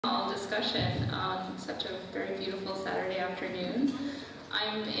discussion on such a very beautiful Saturday afternoon.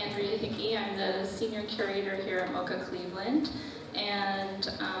 I'm Andrea Hickey. I'm the senior curator here at MoCA Cleveland,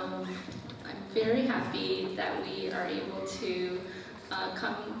 and I'm very happy that we are able to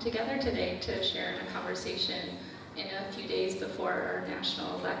come together today to share in a conversation in a few days before our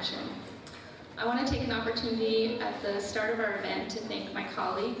national election. I want to take an opportunity at the start of our event to thank my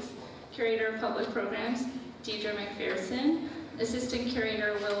colleagues, Curator of Public Programs, Deidre McPherson, Assistant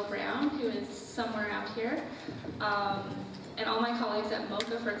Curator Will Brown, who is somewhere out here, and all my colleagues at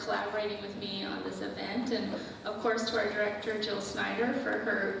MoCA for collaborating with me on this event, and of course to our director Jill Snyder for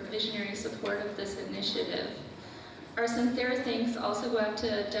her visionary support of this initiative. Our sincere thanks also go out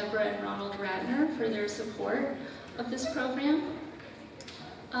to Deborah and Ronald Radner for their support of this program.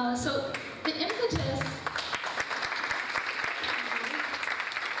 So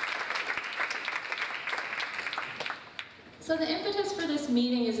the impetus for this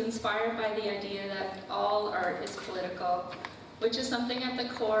meeting is inspired by the idea that all art is political, which is something at the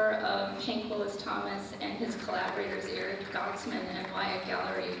core of Hank Willis Thomas and his collaborators Eric Gottesman and Wyatt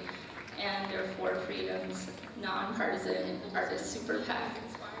Gallery and their Four Freedoms non-partisan artist Super PAC.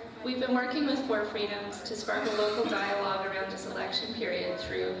 We've been working with Four Freedoms to spark a local dialogue around this election period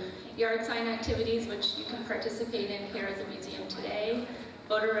through yard sign activities, which you can participate in here at the museum today,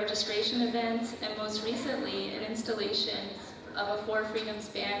 voter registration events, and most recently an installation of a Four Freedoms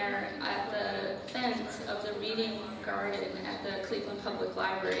banner at the fence of the Reading Garden at the Cleveland Public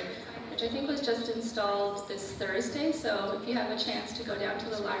Library, which I think was just installed this Thursday, so if you have a chance to go down to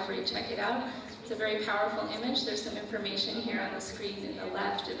the library, check it out. It's a very powerful image. There's some information here on the screen in the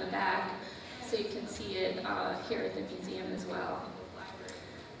left and the back, so you can see it here at the museum as well.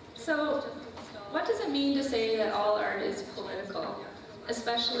 So, what does it mean to say that all art is political,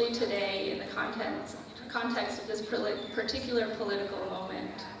 especially today in the context of this particular political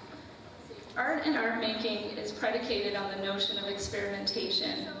moment? Art and art making is predicated on the notion of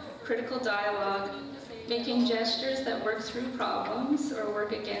experimentation, critical dialogue, making gestures that work through problems or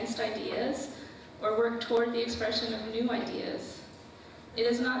work against ideas or work toward the expression of new ideas. It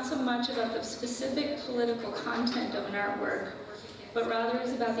is not so much about the specific political content of an artwork, but rather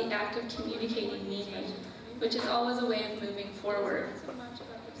is about the act of communicating meaning, which is always a way of moving forward.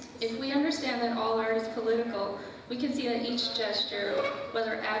 If we understand that all art is political, we can see that each gesture,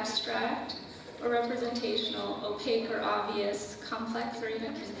 whether abstract or representational, opaque or obvious, complex or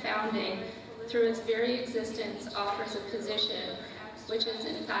even confounding, through its very existence offers a position, which is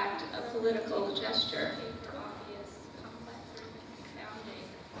in fact a political gesture.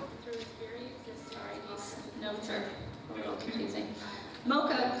 Sorry, these notes are a little confusing.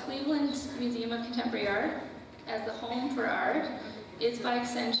 MoCA, Cleveland's Museum of Contemporary Art, as the home for art, is by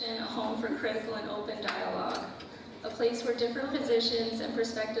extension a home for critical and open dialogue, a place where different positions and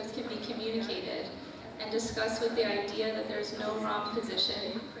perspectives can be communicated and discussed with the idea that there's no wrong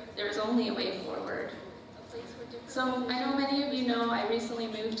position, there's only a way forward. So I know many of you know I recently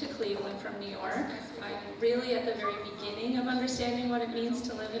moved to Cleveland from New York. I'm really at the very beginning of understanding what it means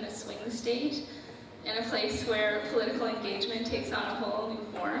to live in a swing state, in a place where political engagement takes on a whole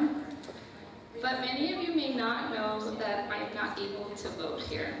new form. But many of you may not know that I'm not able to vote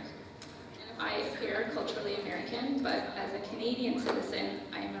here. I appear culturally American, but as a Canadian citizen,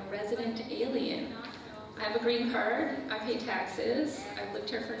 I am a resident alien. I have a green card, I pay taxes, I've lived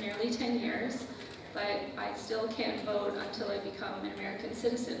here for nearly 10 years, but I still can't vote until I become an American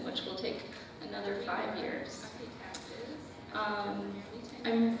citizen, which will take another 5 years.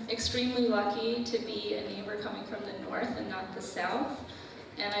 I'm extremely lucky to be a neighbor coming from the north and not the south,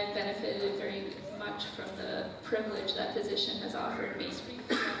 and I've benefited very much from the privilege that position has offered me.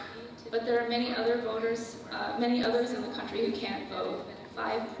 But there are many other voters, many others in the country who can't vote.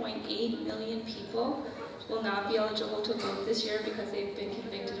 5.8 million people will not be eligible to vote this year because they've been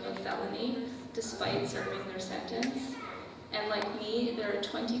convicted of a felony despite serving their sentence. And like me, there are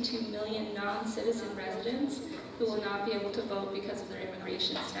 22 million non-citizen residents who will not be able to vote because of their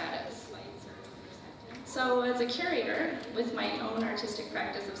immigration status. So as a curator, with my own artistic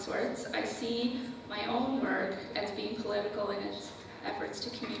practice of sorts, I see my own work as being political in its efforts to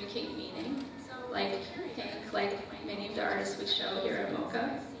communicate meaning, like Hank, like many of the artists we show here at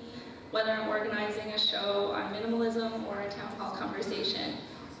MoCA. Whether I'm organizing a show on minimalism or a town hall conversation,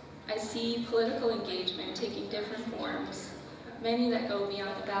 I see political engagement taking different forms, many that go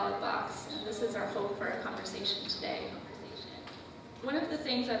beyond the ballot box, and this is our hope for our conversation today. One of the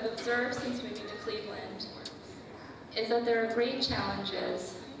things I've observed since moving to Cleveland is that there are great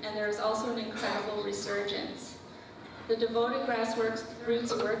challenges, and there is also an incredible resurgence. The devoted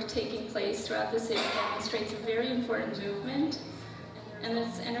grassroots work taking place throughout the city demonstrates a very important movement, and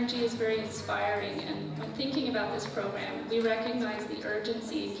this energy is very inspiring. And when thinking about this program, we recognize the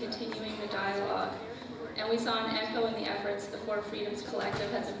urgency in continuing the dialogue, and we saw an echo in the efforts the Four Freedoms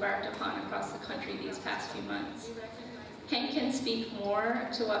Collective has embarked upon across the country these past few months. Hank can speak more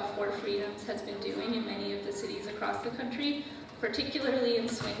to what Four Freedoms has been doing in many of the cities across the country, particularly in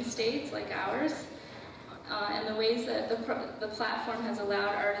swing states like ours, and the ways that the platform has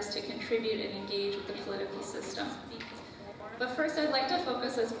allowed artists to contribute and engage with the political system. But first, I'd like to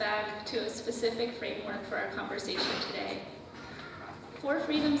focus us back to a specific framework for our conversation today. Four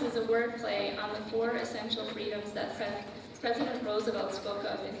Freedoms is a wordplay on the four essential freedoms that President Roosevelt spoke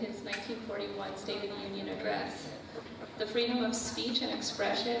of in his 1941 State of the Union address. The freedom of speech and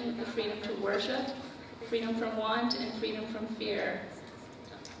expression, the freedom to worship, freedom from want, and freedom from fear.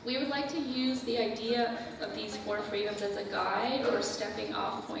 We would like to use the idea of these four freedoms as a guide or stepping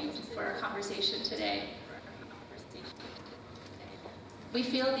off point for our conversation today. We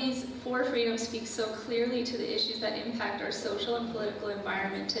feel these four freedoms speak so clearly to the issues that impact our social and political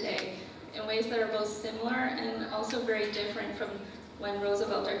environment today in ways that are both similar and also very different from when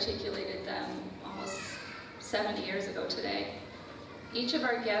Roosevelt articulated them almost 70 years ago today. Each of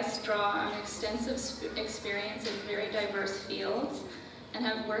our guests draw on extensive experience in very diverse fields and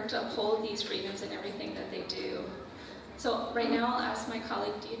have worked to uphold these freedoms in everything that they do. So right now I'll ask my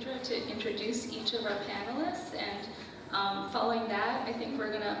colleague Deidre to introduce each of our panelists, and following that, I think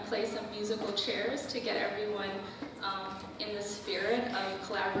we're gonna play some musical chairs to get everyone in the spirit of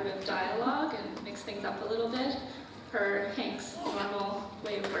collaborative dialogue and mix things up a little bit per Hank's normal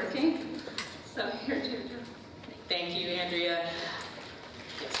way of working. So here, Deidre. Thank you, Andrea.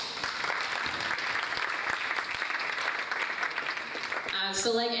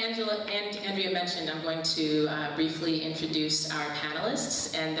 So like Andrea mentioned, I'm going to briefly introduce our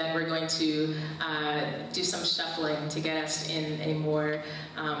panelists, and then we're going to do some shuffling to get us in a more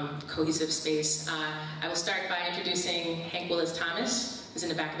cohesive space. I will start by introducing Hank Willis Thomas, who's in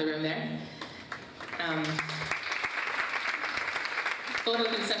the back of the room there.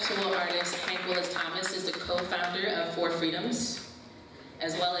 Photoconceptual artist Hank Willis Thomas is the co-founder of Four Freedoms,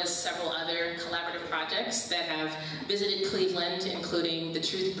 as well as several other collaborative projects that have visited Cleveland, including the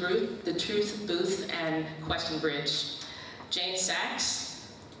Truth Booth and Question Bridge. Jane Sachs,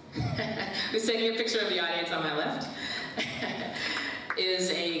 who's taking a picture of the audience on my left,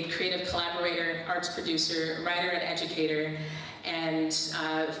 is a creative collaborator, arts producer, writer, and educator, and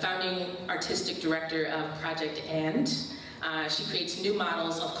founding artistic director of Project And. She creates new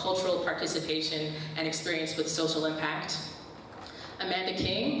models of cultural participation and experience with social impact. Amanda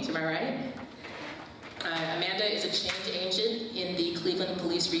King, to my right. Amanda is a change agent in the Cleveland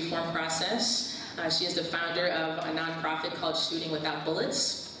police reform process. She is the founder of a nonprofit called Shooting Without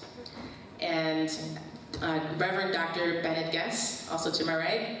Bullets. And Reverend Dr. Bennett Guess, also to my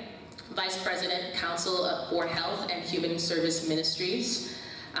right, Vice President, Council for Health and Human Service Ministries.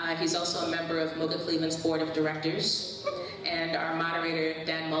 He's also a member of MOGA Cleveland's Board of Directors. And our moderator,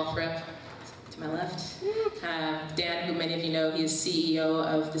 Dan Multhrop, to my left. Dan, who many of you know, he is CEO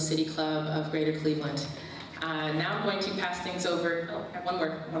of the City Club of Greater Cleveland. Now I'm going to pass things over, one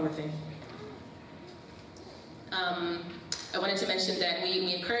more thing. I wanted to mention that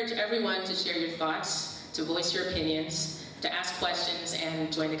we encourage everyone to share your thoughts, to voice your opinions, to ask questions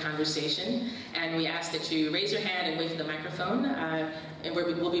and join the conversation. And we ask that you raise your hand and wait for the microphone. And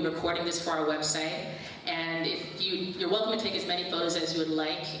we'll be recording this for our website. And if you're welcome to take as many photos as you would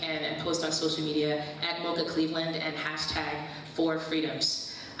like and post on social media at MOGA Cleveland and hashtag Four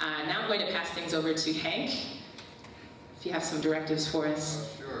Freedoms. Now I'm going to pass things over to Hank, if you have some directives for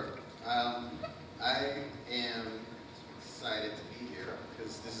us. Sure. I am excited to be here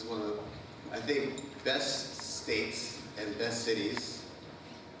because this is one of the, I think, best states and best cities,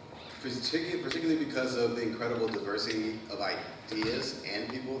 particularly because of the incredible diversity of ideas and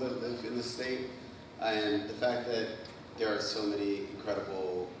people that live in the state, and the fact that there are so many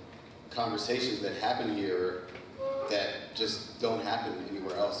incredible conversations that happen here that just don't happen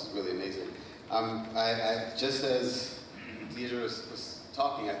anywhere else is really amazing. I just as Deidre was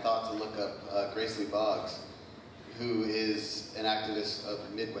talking, I thought to look up Grace Lee Boggs, who is an activist,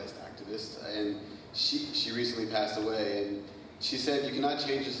 a Midwest activist, and she recently passed away, and she said you cannot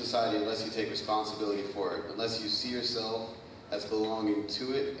change a society unless you take responsibility for it, unless you see yourself as belonging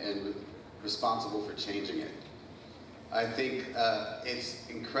to it and responsible for changing it. I think it's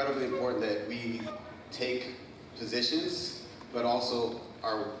incredibly important that we take positions, but also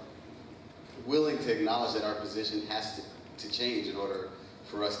are willing to acknowledge that our position has to change in order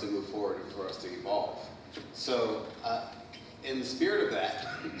for us to move forward and for us to evolve. So, in the spirit of that,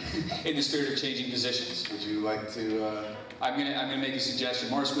 in the spirit of changing positions, would you like to I'm gonna make a suggestion.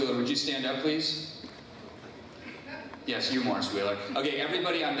 Morris Wheeler, would you stand up, please? Yes, you, Morris Wheeler. Okay,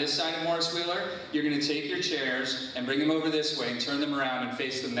 everybody on this side of Morris Wheeler, you're gonna take your chairs and bring them over this way and turn them around and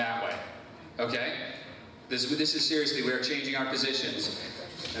face them that way. Okay? This is seriously, we are changing our positions.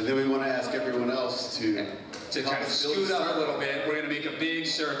 And then we want to ask everyone else to kind of scoot up a little bit. We're going to make a big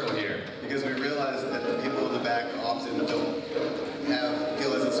circle here. Because we realize that the people in the back often don't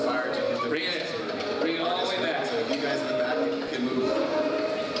feel as inspired to use their Bring it in. Bring it all the way back. So if you guys in the back can move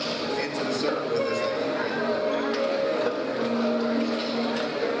into the circle with this.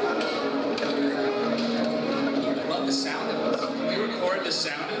 I love the sound of this. Can we record the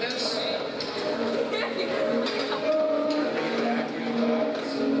sound of this?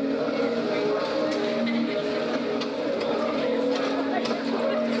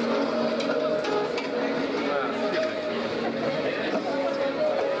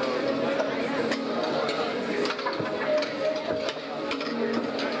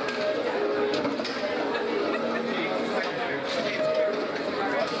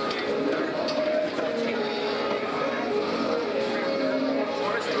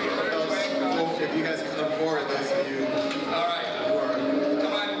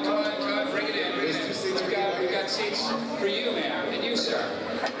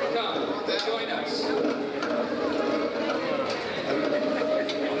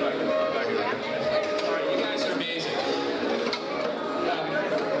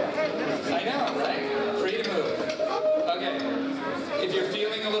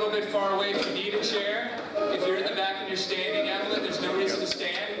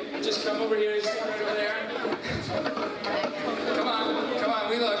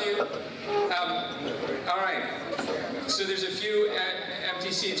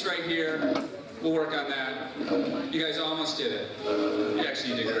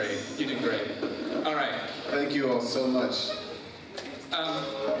 So much.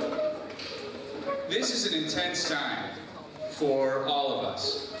 This is an intense time for all of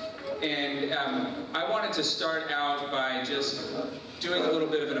us. And I wanted to start out by just doing a little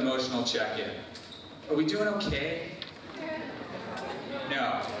bit of an emotional check-in. Are we doing okay?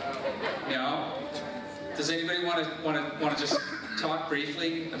 No. No? Does anybody want to just talk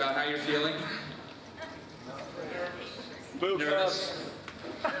briefly about how you're feeling? Nervous?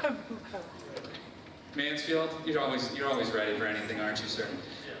 Mansfield, you're always ready for anything, aren't you, sir?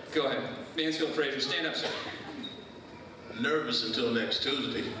 Go ahead. Mansfield Fraser, stand up, sir. Nervous until next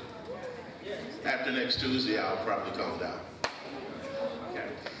Tuesday. After next Tuesday, I'll probably calm down. Okay.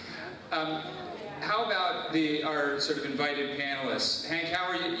 How about our sort of invited panelists? Hank, how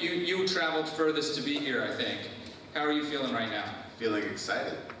are you? You traveled furthest to be here, I think. How are you feeling right now? Feeling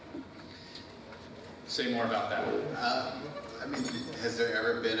excited. Say more about that. I mean, has there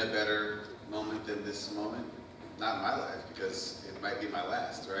ever been a better moment than this moment? Not in my life, because it might be my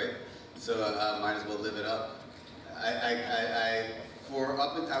last, right? So might as well live it up. I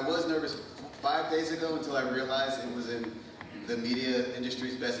was nervous 5 days ago until I realized it was in the media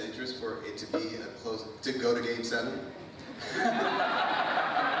industry's best interest for it to be to go to Game 7. and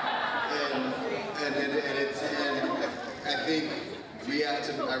I think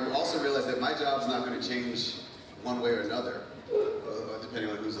I also realized that my job's not going to change one way or another,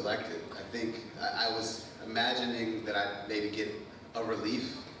 depending on who's elected. I think I was imagining that I'd maybe get a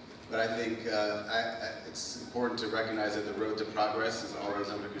relief, but I think it's important to recognize that the road to progress is always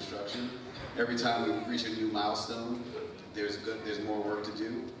under construction. Every time we reach a new milestone, there's more work to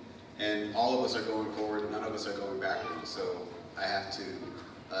do, and all of us are going forward, none of us are going backward. So I have to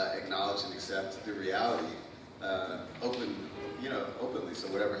acknowledge and accept the reality openly. So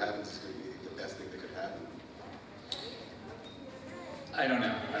whatever happens is going to be the best thing that could happen. I don't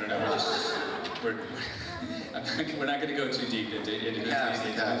know. We're not going to go too deep into the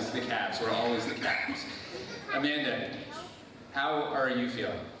Cavs. We're always the Cavs. Amanda, how are you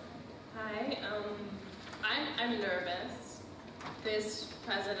feeling? Hi. I'm nervous. This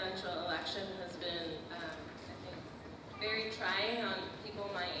presidential election has been, I think, very trying on people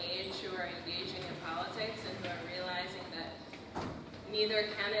my age who are engaging in politics and who are realizing that neither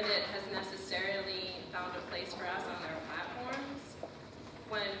candidate has necessarily found a place for us on their platforms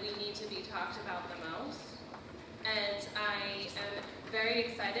when we need to be talked about the most. And I am very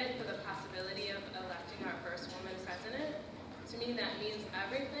excited for the possibility of electing our first woman president. To me, that means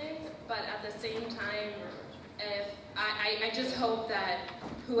everything, but at the same time, I just hope that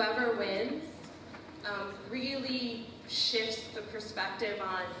whoever wins really shifts the perspective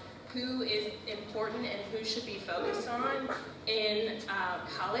on who is important and who should be focused on in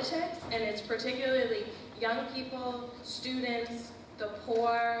politics, and it's particularly young people, students, the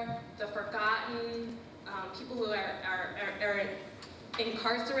poor, the forgotten, people who are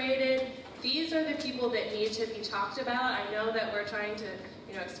incarcerated. These are the people that need to be talked about. I know that we're trying to,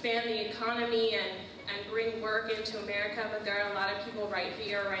 expand the economy and bring work into America, but there are a lot of people right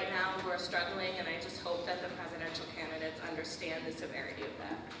here, right now, who are struggling, and I just hope that the presidential candidates understand the severity of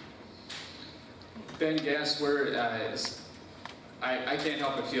that. Ben Guess, I can't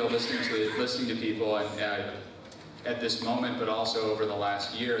help but feel listening to people at this moment, but also over the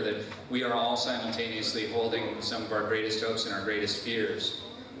last year, that we are all simultaneously holding some of our greatest hopes and our greatest fears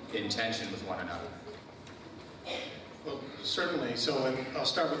in tension with one another. Well, certainly. So I'll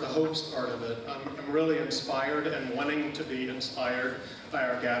start with the hopes part of it. I'm really inspired and wanting to be inspired by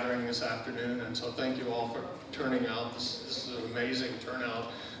our gathering this afternoon, and so thank you all for turning out. This is an amazing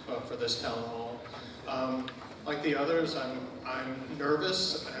turnout for this town hall. Like the others, I'm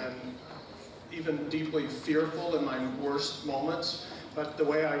nervous and even deeply fearful in my worst moments, but the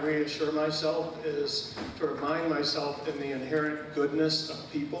way I reassure myself is to remind myself in the inherent goodness of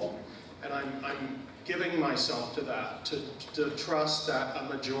people, and I'm giving myself to that, to trust that a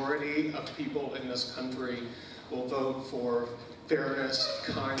majority of people in this country will vote for fairness,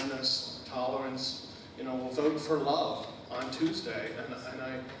 kindness, tolerance, will vote for love on Tuesday, and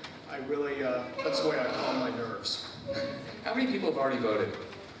I really, that's the way I calm my nerves. How many people have already voted?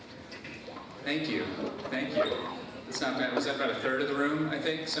 Thank you. Thank you. That's not bad. Was that about a third of the room, I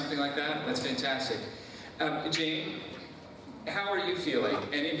think? Something like that? That's fantastic. Jane, how are you feeling?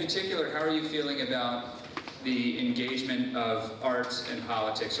 And in particular, how are you feeling about the engagement of arts and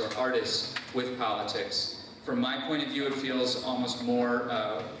politics, or artists with politics? From my point of view, it feels almost more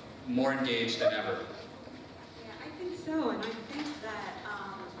engaged than ever. Yeah, I think so, and I think that,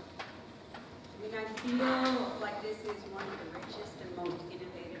 I feel like this is one of the richest and most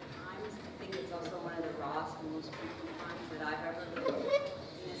innovative times. I think it's also one of the rawest and most fruitful times that I've ever lived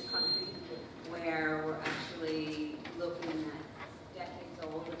in this country, where we're actually looking at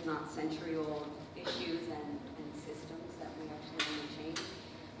decades-old, if not century-old, issues and systems that we actually want to change.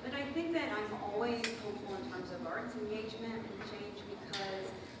 But I think that I'm always hopeful in terms of arts engagement and change because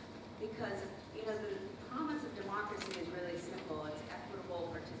the promise of democracy is really simple. It's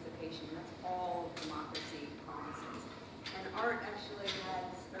equitable participation. That's all democracy promises. And art actually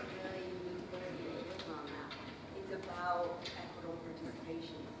has a really unique ability to deliver on that. It's about equitable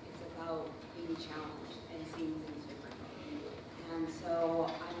participation. It's about being challenged and seeing things differently. And so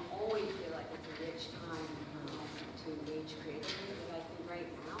I always feel like it's a rich time to engage creatively, but I think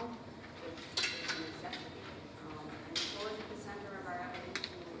right now it's a necessity. And it's always at the center of our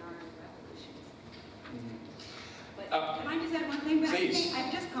evolution and our revolutions. But can I just add one thing? Please.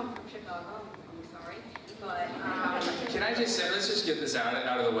 I've just come from Chicago. I'm sorry, but can I just say, let's just get this out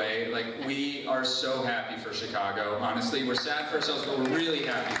of the way. Like, we are so happy for Chicago. Honestly, we're sad for ourselves, but we're really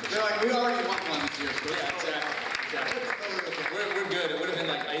happy for Chicago. They're like, we already won one this year. Yeah, exactly. We're good. It would have been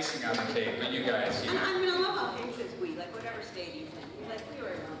like icing on the cake, but you guys, And I love how Hank says we, like whatever state he's in. He's like, we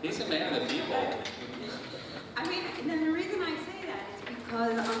were. He's a man of the people. I mean, and then the reason I say that is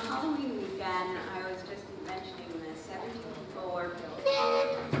because on Halloween weekend, I was just mentioning this, 17 people were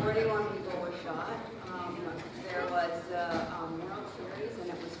killed, 41 people were shot. There was World Series, and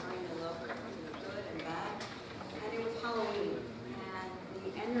it was trying to look good and bad. And it was Halloween, and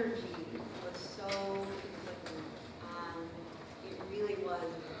the energy was so conflicting, and it really was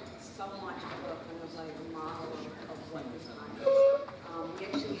so much of a kind of like a model of what this time is. We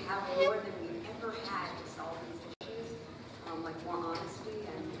actually have more than we've ever had to solve these issues, like more honesty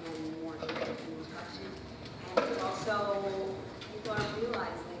and more discussion. And it's also, people are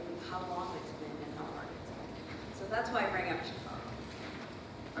realizing how long it's been and how hard it's been. So that's why I bring up Chicago.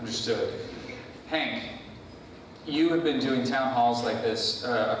 Understood. Hank, you have been doing town halls like this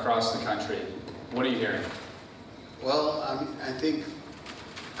across the country. What are you hearing? Well, I think,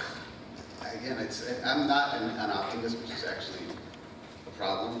 again, I'm not an optimist, which is actually a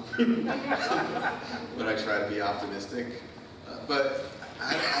problem. But I try to be optimistic. But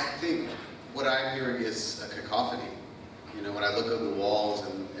I think what I'm hearing is a cacophony. When I look on the walls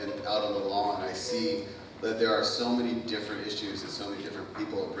and out on the lawn, I see that there are so many different issues and so many different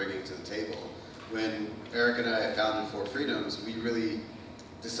people are bringing to the table. When Eric and I founded Four Freedoms, we really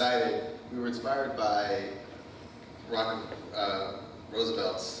decided, we were inspired by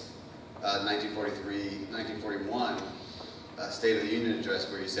Roosevelt's 1941 State of the Union address,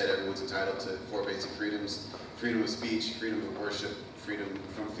 where he said everyone's entitled to 4 basic freedoms: freedom of speech, freedom of worship, freedom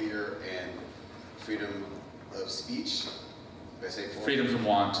from fear, and freedom of speech. Did I say 4? Freedom from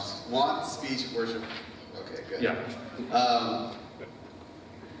want. Want, speech, worship. Okay, good. Yeah.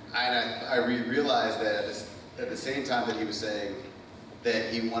 And I realized that at the same time that he was saying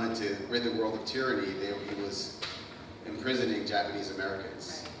that he wanted to rid the world of tyranny. He was imprisoning Japanese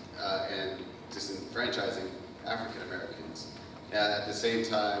Americans and disenfranchising African Americans. At the same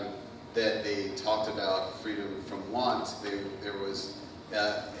time that they talked about freedom from want, there was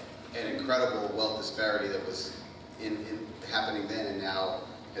an incredible wealth disparity that was happening then and now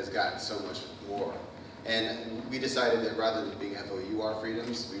has gotten so much more. And we decided that rather than being FOUR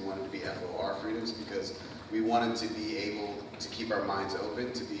freedoms, we wanted to be FOR freedoms, because we wanted to be able to keep our minds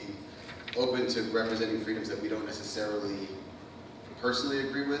open, to be open to representing freedoms that we don't necessarily personally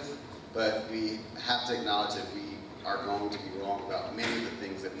agree with, but we have to acknowledge that we are going to be wrong about many of the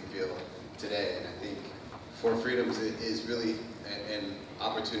things that we feel today. And I think For Freedoms is really an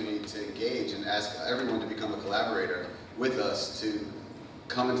opportunity to engage and ask everyone to become a collaborator with us, to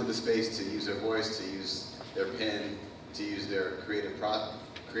come into the space, to use their voice, to use their pen, to use their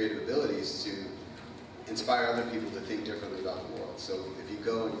creative abilities to inspire other people to think differently about the world. So if you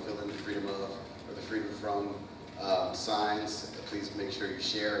go and fill in the freedom of or the freedom from signs, please make sure you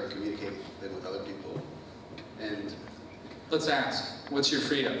share and communicate them with other people. And let's ask, what's your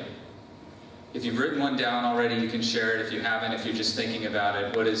freedom? If you've written one down already, you can share it. If you haven't, if you're just thinking about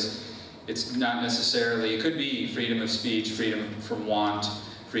it, it's not necessarily, it could be freedom of speech, freedom from want,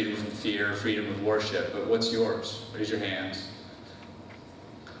 freedom from fear, freedom of worship, but what's yours? Raise your hands.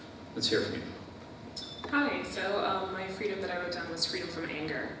 Let's hear from you. Hi, so my freedom that I wrote down was freedom from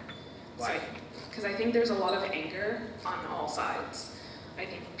anger. Why? Because I think there's a lot of anger on all sides. I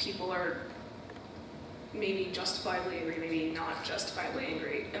think people are maybe justifiably angry, maybe not justifiably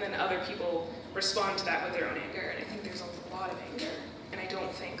angry, and then other people respond to that with their own anger, and I think there's a lot of anger, and I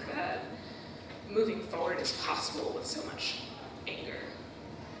don't think that moving forward is possible with so much anger.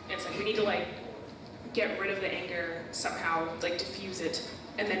 And it's like we need to like get rid of the anger somehow, like diffuse it,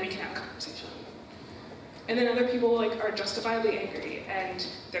 and then we can have a conversation. And then other people like are justifiably angry and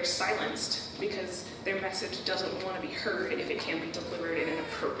they're silenced because their message doesn't want to be heard if it can't be delivered in an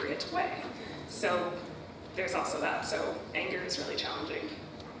appropriate way. So there's also that. So anger is really challenging.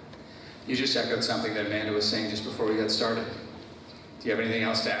 You just echoed something that Amanda was saying just before we got started. Do you have anything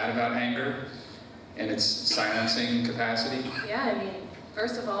else to add about anger and its silencing capacity? Yeah, I mean,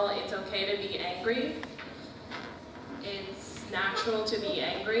 first of all, it's okay to be angry. It's natural to be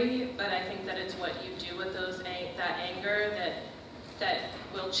angry, but I think that it's what you do with that anger that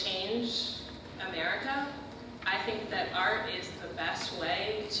will change America. I think that art is the best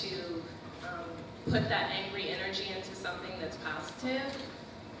way to put that angry energy into something that's positive.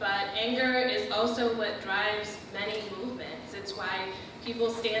 But anger is also what drives many movements. It's why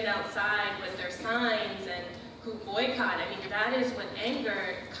people stand outside with their signs and who boycott. I mean, that is what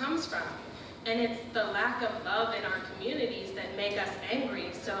anger comes from. And it's the lack of love in our communities that make us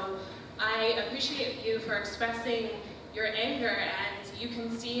angry. So I appreciate you for expressing your anger, and you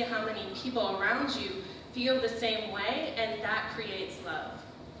can see how many people around you feel the same way, and that creates love.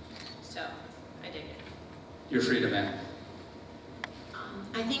 So I dig it. Your freedom, Anne.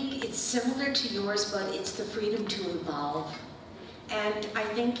 I think it's similar to yours, but it's the freedom to evolve. And I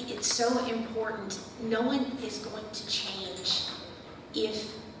think it's so important. No one is going to change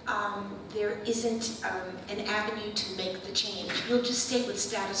if there isn't an avenue to make the change. You'll just stay with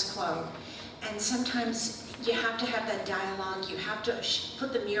status quo. And sometimes you have to have that dialogue. You have to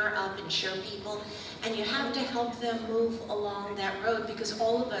put the mirror up and show people. And you have to help them move along that road, because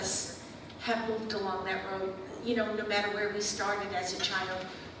all of us have moved along that road, you know, no matter where we started as a child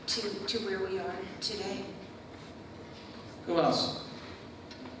to where we are today. Who else?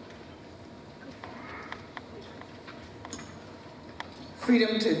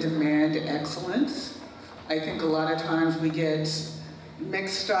 Freedom to demand excellence. I think a lot of times we get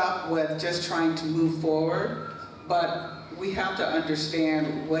mixed up with just trying to move forward, but we have to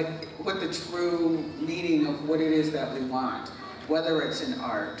understand what the true meaning of what it is that we want, whether it's in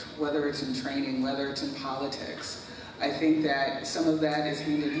art, whether it's in training, whether it's in politics. I think that some of that is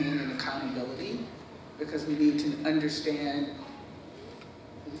hand in hand in accountability, because we need to understand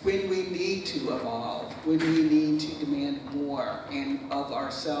when we need to evolve, when we need to demand more of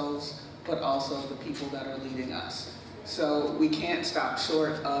ourselves, but also the people that are leading us. So we can't stop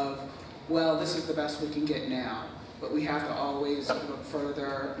short of, well, this is the best we can get now, but we have to always look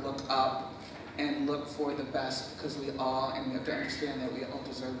further, look up, and look for the best, because we have to understand that we all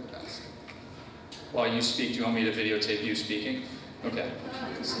deserve the best. While you speak, do you want me to videotape you speaking? Okay.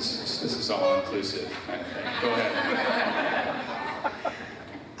 This is all inclusive kind of thing. Go ahead.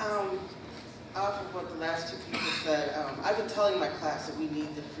 Off of what the last two people said, I've been telling my class that we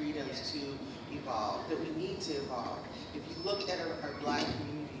need the freedoms to evolve, that we need to evolve. If you look at our Black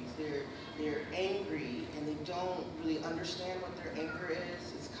communities, They're angry, and they don't really understand what their anger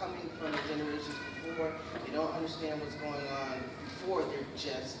is. It's coming from the generations before. They don't understand what's going on before. They're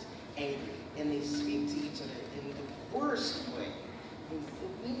just angry, and they speak to each other in the worst way. And so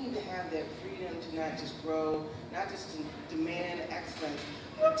we need to have that freedom to not just grow, not just to demand excellence,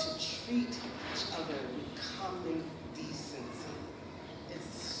 but to treat each other with common decency.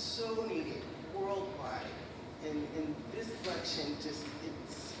 It's so needed worldwide, and this election just, it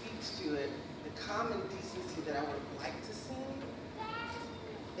speaks to it, the common decency that I would like to see.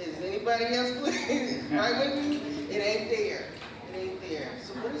 Is anybody else right with me? It ain't there. It ain't there.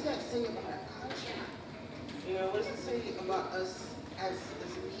 So what does that say about our country? You know, what does it say about us as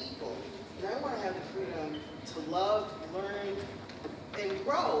a people? And I want to have the freedom to love, learn, and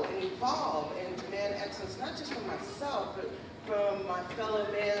grow, and evolve, and demand excellence, not just for myself, but from my fellow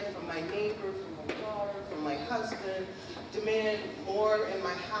man, from my neighbor, from my daughter, from my husband. Demand more in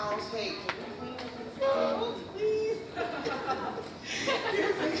my house. Hey, can you clean the clothes, please?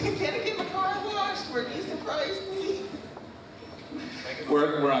 Can I get my car washed for a decent price, please?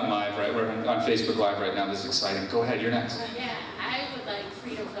 We're on live, right? We're on Facebook Live right now. This is exciting. Go ahead, you're next. Yeah, I would like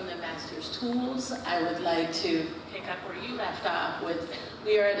freedom from the master's tools. I would like to pick up where you left off with,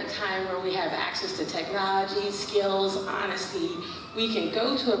 we are at a time where we have access to technology, skills, honesty. We can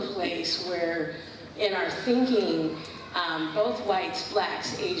go to a place where in our thinking, both whites,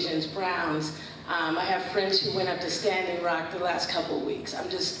 blacks, Asians, browns, I have friends who went up to Standing Rock the last couple of weeks. I'm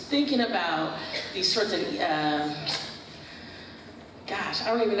just thinking about these sorts of, gosh, I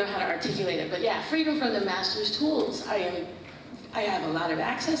don't even know how to articulate it, but yeah, freedom from the master's tools. I have a lot of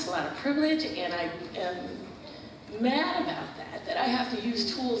access, a lot of privilege, and I am mad about that I have to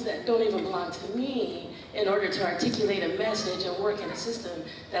use tools that don't even belong to me in order to articulate a message and work in a system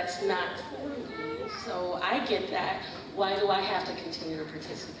that's not for me. So I get that. Why do I have to continue to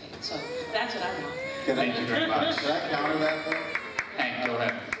participate? So that's what I want. Thank you very much. Can I counter that though? Hank, go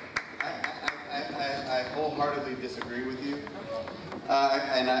ahead. I wholeheartedly disagree with you.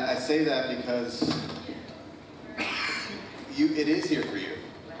 And I say that because it is here for you.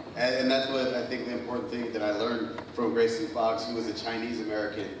 And that's what I think the important thing that I learned from Gracie Fox, who was a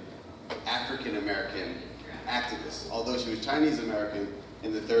Chinese-American, African-American activist. Although she was Chinese-American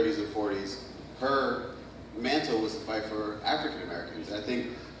in the 30s and 40s, her mantle was to fight for African-Americans. I think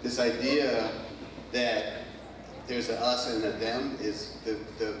this idea that there's a us and a them is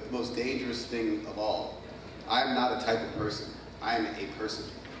the most dangerous thing of all. I'm not a type of person. I am a person,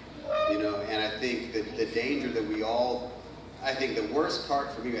 you know, and I think that the danger that we all, I think the worst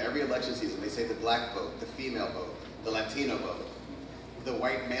part for me, every election season, they say the black vote, the female vote, the Latino vote, the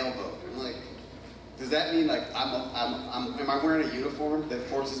white male vote. I'm like, does that mean like am I wearing a uniform that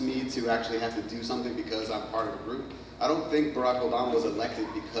forces me to actually have to do something because I'm part of a group? I don't think Barack Obama was elected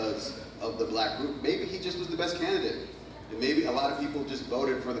because of the black group. Maybe he just was the best candidate. And maybe a lot of people just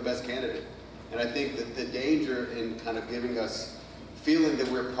voted for the best candidate. And I think that the danger in kind of giving us feeling that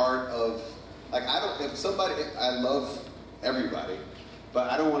we're part of, like I love everybody, but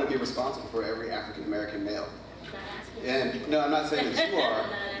I don't want to be responsible for every African-American male. And no, I'm not saying that you are,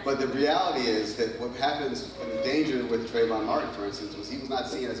 but the reality is that what happens, the danger with Trayvon Martin, for instance, was he was not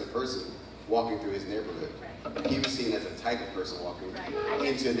seen as a person walking through his neighborhood. He was seen as a type of person walking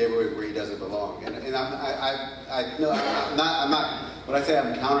into a neighborhood where he doesn't belong. And I'm not, when I say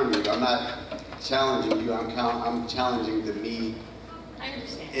I'm countering you, I'm not challenging you, I'm challenging the me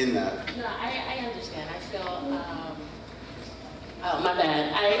in that. No, I understand. I feel, oh, my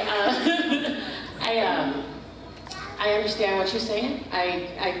bad. I understand what you're saying.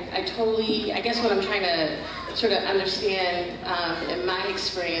 I totally, I guess what I'm trying to sort of understand in my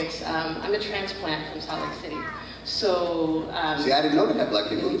experience, I'm a transplant from Salt Lake City. So... See, I didn't know they had black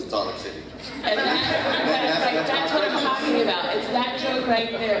people in Salt Lake City. And that's what I'm talking about. It's that joke right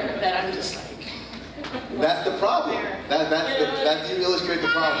there that I'm just like... That's the problem. That you illustrate the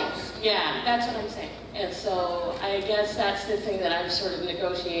problem. Yeah, that's what I'm saying. And so I guess that's the thing that I'm sort of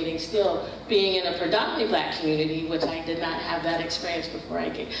negotiating still, being in a predominantly black community, which I did not have that experience before I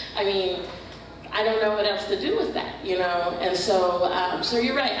came. I mean, I don't know what else to do with that, you know? And so, so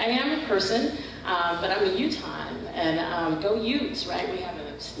you're right, I am a person, but I'm a Utahn, and go Utes, right? We have a,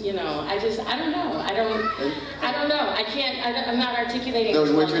 you know, I don't know. I don't know. I can't, I'm not articulating no, as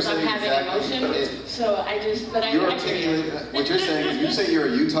what well you're as I'm saying having exactly, emotion, so I just, but you're I articulating, what you're saying is, you say you're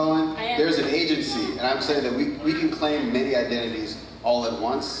a Utahn, I am. there's an agency, and I'm saying that we can claim many identities all at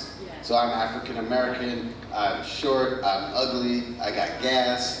once. Yeah. So I'm African American, I'm short, I'm ugly, I got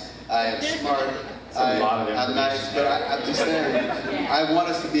gas, I am smart, I'm nice, but I'm just saying, I want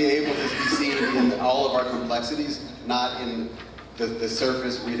us to be able to be seen in all of our complexities, not in the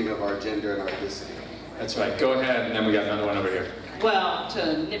surface reading of our gender and our ethnicity. That's right. Go ahead, and then we got another one over here. Well,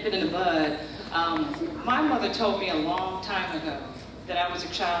 to nip it in the bud, my mother told me a long time ago that I was a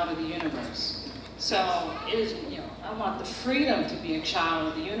child of the universe. So it is, I want the freedom to be a child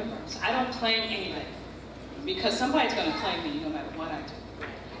of the universe. I don't claim anything, because somebody's going to claim me no matter what I do.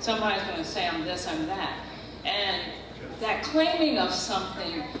 Somebody's going to say I'm this, I'm that. And that claiming of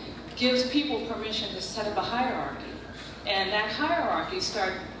something gives people permission to set up a hierarchy. And that hierarchy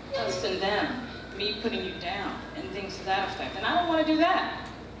starts us and them, me putting you down, and things to that effect. And I don't want to do that.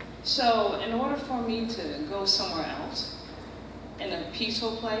 So in order for me to go somewhere else, in a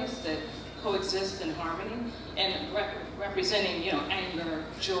peaceful place that coexists in harmony, and representing, anger,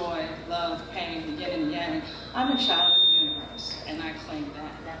 joy, love, pain, the yin and yang, I'm a child of the universe, and I claim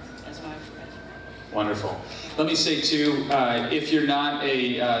that as my friend. Wonderful. Let me say too, if you're not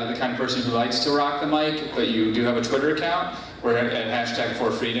the kind of person who likes to rock the mic, but you do have a Twitter account, we're at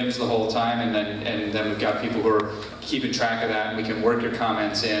 #4freedoms the whole time, and then we've got people who are keeping track of that, and we can work your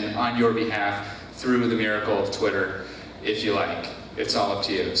comments in on your behalf through the miracle of Twitter, if you like. It's all up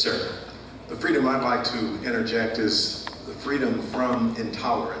to you, sir. The freedom I'd like to interject is the freedom from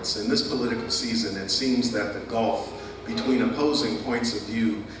intolerance. In this political season, it seems that the gulf between opposing points of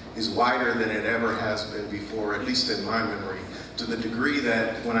view is wider than it ever has been before, at least in my memory, to the degree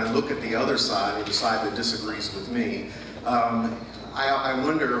that when I look at the other side, or the side that disagrees with me, I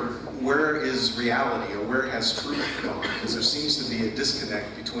wonder, where is reality, or where has truth gone? Because there seems to be a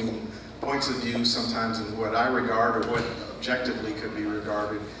disconnect between points of view sometimes in what I regard, or what objectively could be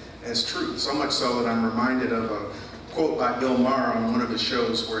regarded as truth. So much so that I'm reminded of a quote by Bill Maher on one of his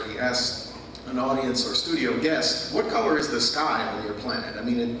shows where he asked an audience or studio guest, what color is the sky on your planet? I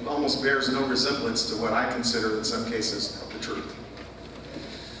mean, it almost bears no resemblance to what I consider in some cases the truth.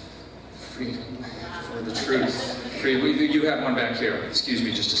 Freedom for the truth. You have one back here. Excuse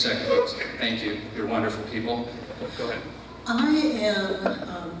me just a second, folks. Thank you. You're wonderful people. Go ahead. I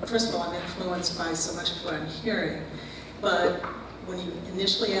am, first of all, I'm influenced by so much of what I'm hearing, but when you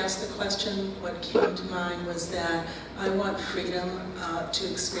initially asked the question, what came to mind was that I want freedom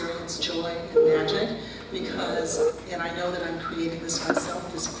to experience joy and magic, because, and I know that I'm creating this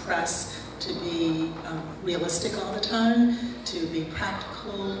myself, this press to be realistic all the time, to be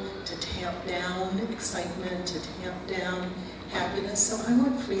practical, to tamp down excitement, to tamp down happiness. So I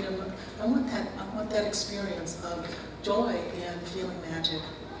want freedom. I want that experience of joy and feeling magic.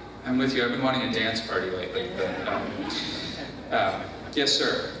 I'm with you. I've been wanting a dance party lately, but yes,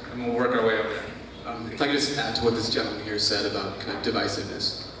 sir. And we'll work our way over there. If I could just add to what this gentleman here said about kind of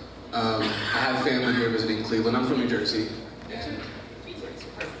divisiveness. I have family here visiting Cleveland. I'm from New Jersey.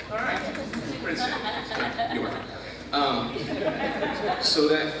 All right. You're welcome. So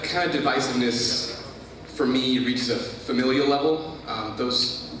that kind of divisiveness, for me, reaches a familial level.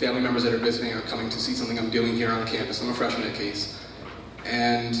 Those family members that are visiting are coming to see something I'm doing here on campus. I'm a freshman at Case.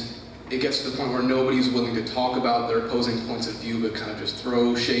 And it gets to the point where nobody's willing to talk about their opposing points of view, but kind of just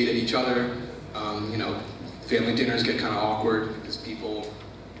throw shade at each other. Family dinners get kind of awkward because people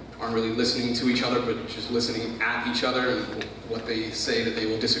aren't really listening to each other, but just listening at each other and what they say that they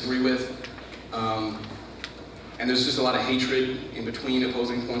will disagree with. And there's just a lot of hatred in between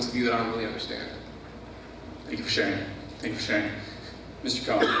opposing points of view that I don't really understand. Thank you for sharing. Thank you for sharing. Mr.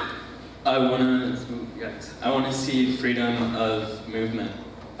 Cohen. I want to see freedom of movement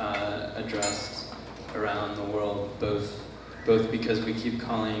addressed around the world, both because we keep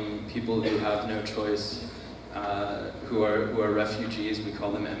calling people who have no choice, who are refugees, we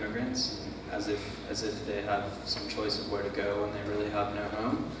call them immigrants, as if they have some choice of where to go when they really have no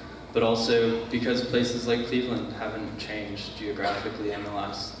home. But also because places like Cleveland haven't changed geographically in the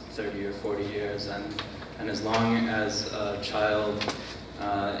last 30 or 40 years, and as long as a child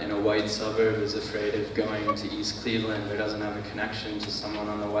in a white suburb is afraid of going to East Cleveland or doesn't have a connection to someone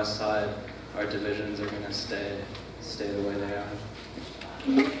on the west side, our divisions are going to stay the way they are.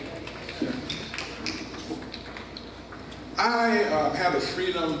 I have the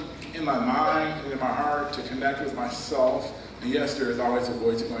freedom in my mind and in my heart to connect with myself. And yes, there is always a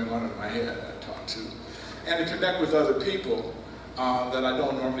voice going on in my head that I talk to. And to connect with other people that I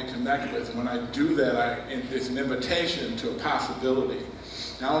don't normally connect with. When I do that, it's an invitation to a possibility.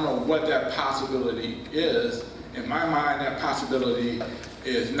 Now, I don't know what that possibility is. In my mind, that possibility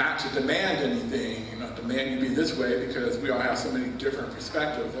is not to demand anything, demand you be this way, because we all have so many different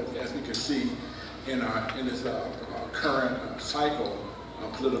perspectives, as we can see in this current cycle,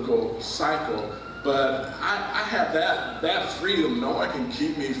 political cycle. But I have that freedom. No one can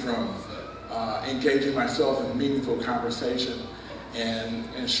keep me from engaging myself in meaningful conversation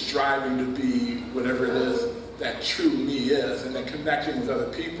and striving to be whatever it is that true me is, and then connecting with other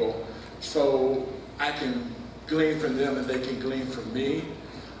people so I can glean from them and they can glean from me.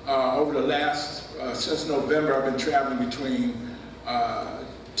 Over the last, since November, I've been traveling between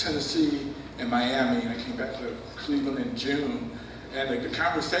Tennessee and Miami. I came back to Cleveland in June, and the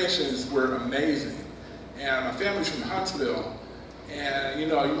conversations were amazing. And my family's from Huntsville, and you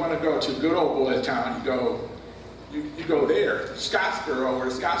know, you want to go to good old boys town, you go there. Scottsboro, where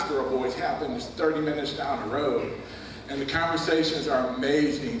the Scottsboro boys happen, is 30 minutes down the road. And the conversations are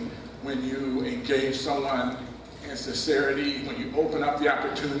amazing when you engage someone in sincerity, when you open up the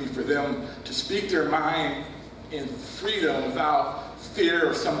opportunity for them to speak their mind in freedom without fear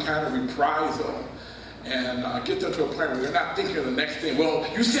of some kind of reprisal. And get them to a point where they're not thinking of the next thing. Well,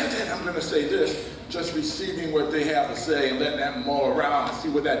 you said that, I'm going to say this. Just receiving what they have to say and letting that mull around and see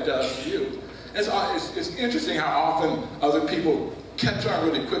what that does to you. It's interesting how often other people catch on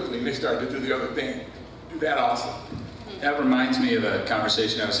really quickly and they start to do the other thing. Do that also. That reminds me of a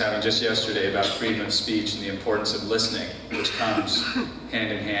conversation I was having just yesterday about freedom of speech and the importance of listening, which comes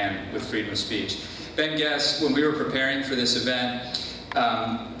hand in hand with freedom of speech. Ben Guess, when we were preparing for this event,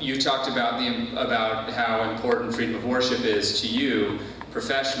 you talked about how important freedom of worship is to you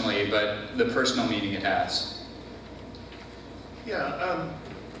professionally, but the personal meaning it has. Yeah,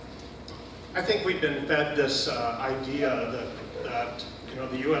 I think we've been fed this idea that you know,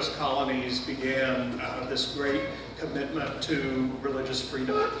 the U.S. colonies began this great commitment to religious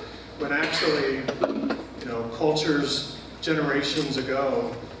freedom, when actually, you know, cultures generations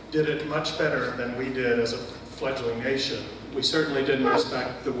ago did it much better than we did as a fledgling nation. We certainly didn't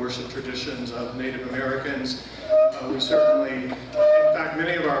respect the worship traditions of Native Americans. We certainly, in fact,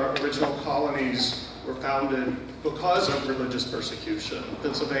 many of our original colonies were founded because of religious persecution.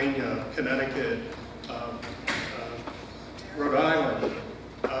 Pennsylvania, Connecticut, Rhode Island.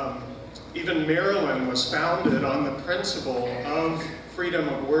 Even Maryland was founded on the principle of freedom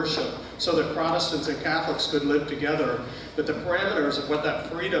of worship so that Protestants and Catholics could live together. But the parameters of what that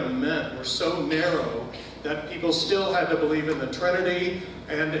freedom meant were so narrow that people still had to believe in the Trinity,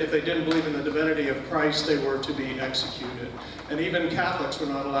 and if they didn't believe in the divinity of Christ, they were to be executed. And even Catholics were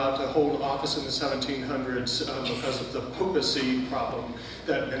not allowed to hold office in the 1700s because of the papacy problem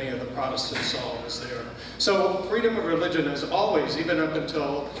that many of the Protestants saw was there. So freedom of religion has always, even up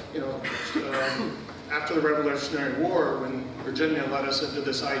until, you know, after the Revolutionary War, when Virginia led us into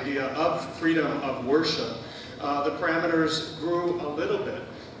this idea of freedom of worship, the parameters grew a little bit.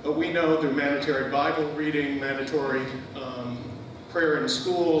 But we know through mandatory Bible reading, mandatory prayer in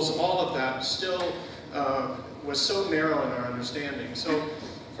schools, all of that still was so narrow in our understanding. So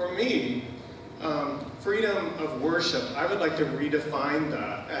for me, freedom of worship, I would like to redefine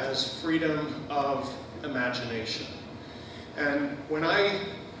that as freedom of imagination. And when I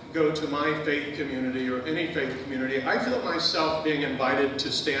go to my faith community or any faith community, I feel myself being invited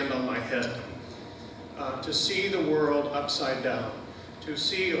to stand on my head, to see the world upside down, to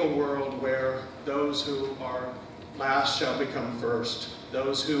see a world where those who are last shall become first,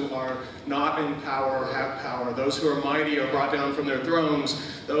 those who are not in power have power, those who are mighty are brought down from their thrones,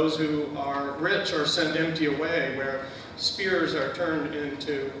 those who are rich are sent empty away, where spears are turned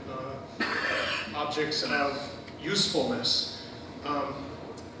into objects of usefulness.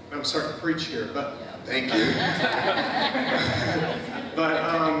 I'm starting to preach here, but thank you. But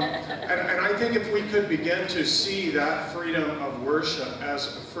and I think if we could begin to see that freedom of worship as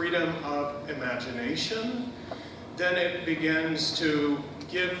a freedom of imagination, then it begins to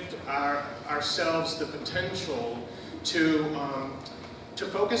give ourselves the potential to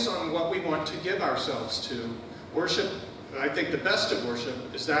focus on what we want to give ourselves to. Worship, I think the best of worship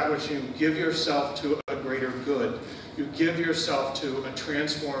is that which you give yourself to a greater good. You give yourself to a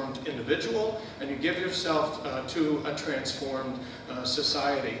transformed individual, and you give yourself to a transformed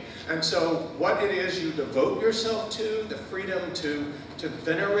society. And so what it is you devote yourself to, the freedom to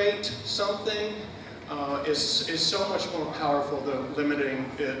venerate something, is so much more powerful than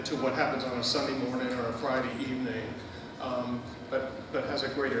limiting it to what happens on a Sunday morning or a Friday evening, but has a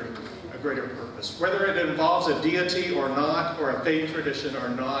greater purpose. Whether it involves a deity or not, or a faith tradition or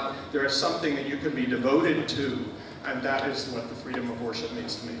not, there is something that you can be devoted to, and that is what the freedom of worship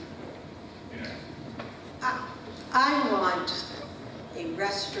means to me. I want a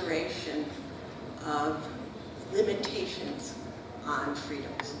restoration of limitations on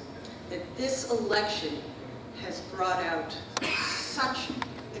freedoms. That this election has brought out such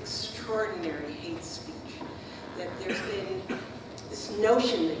extraordinary hate speech, that there's been this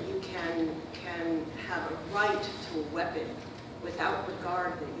notion that you can have a right to a weapon without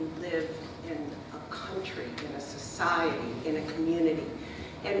regard that you live in a country, in a society, in a community.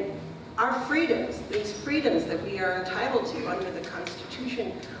 And Our freedoms, these freedoms that we are entitled to under the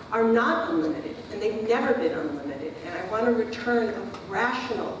Constitution, are not unlimited, and they've never been unlimited. And I want a return of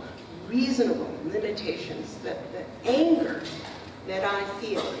rational, reasonable limitations. The anger that I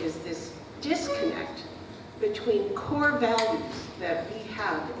feel is this disconnect between core values that we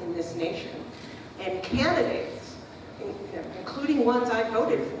have in this nation and candidates, including ones I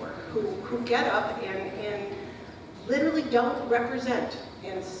voted for, who get up and literally don't represent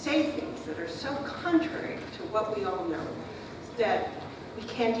and say things that are so contrary to what we all know, that we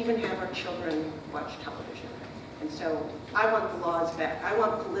can't even have our children watch television. And so I want the laws back. I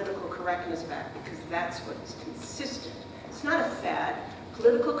want political correctness back, because that's what's consistent. It's not a fad.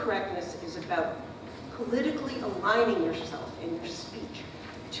 Political correctness is about politically aligning yourself in your speech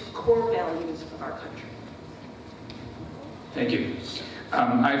to core values of our country. Thank you.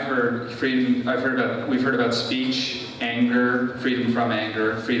 I've heard freedom. We've heard about speech, anger, freedom from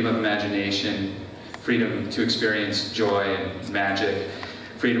anger, freedom of imagination, freedom to experience joy and magic,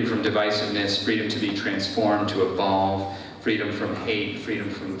 freedom from divisiveness, freedom to be transformed, to evolve, freedom from hate, freedom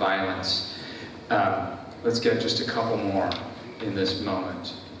from violence. Let's get just a couple more in this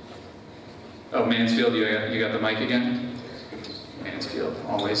moment. Oh, Mansfield, you got the mic again? Mansfield,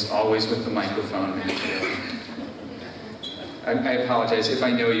 always with the microphone, Mansfield. I apologize. If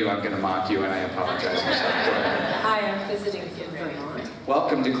I know you, I'm going to mock you, and I apologize. Hi, I'm visiting from Vermont.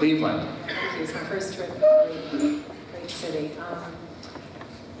 Welcome to Cleveland. Thank you. It's my first trip. Great city.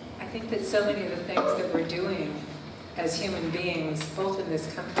 I think that so many of the things that we're doing as human beings, both in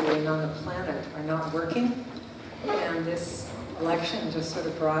this country and on the planet, are not working. And this election just sort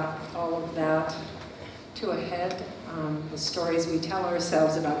of brought all of that to a head. The stories we tell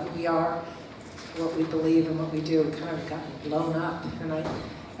ourselves about who we are, what we believe and what we do, kind of got blown up. And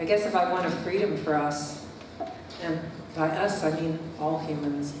I guess if I want a freedom for us, and by us I mean all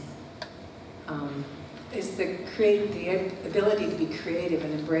humans, is the ability to be creative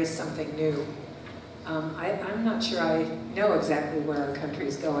and embrace something new. I'm not sure I know exactly where our country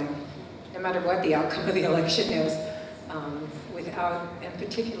is going, no matter what the outcome of the election is, and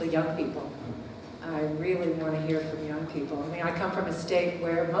particularly young people. I really want to hear from young people. I mean, I come from a state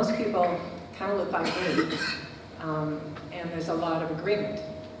where most people kind of look like me, and there's a lot of agreement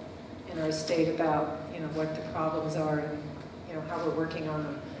in our state about what the problems are and how we're working on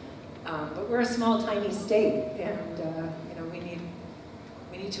them. But we're a small, tiny state, and we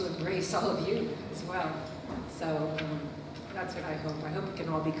need to embrace all of you as well. So that's what I hope. I hope we can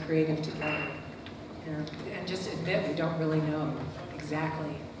all be creative together, and just admit we don't really know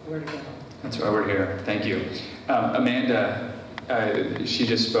exactly where to go. That's why we're here. Thank you. Amanda, she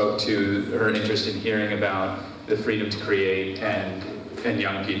just spoke to her interest in hearing about the freedom to create and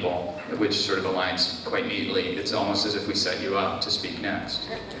young people, which sort of aligns quite neatly. It's almost as if we set you up to speak next.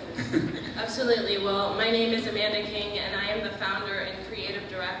 Absolutely. Well, my name is Amanda King, and I am the founder and creative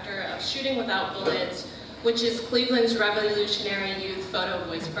director of Shooting Without Bullets, which is Cleveland's revolutionary youth photo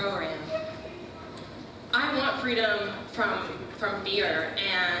voice program. I want freedom from fear,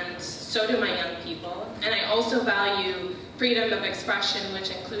 and so do my young people. And I also value freedom of expression, which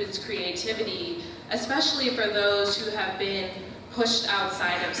includes creativity, especially for those who have been pushed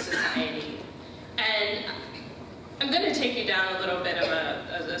outside of society. And I'm going to take you down a little bit of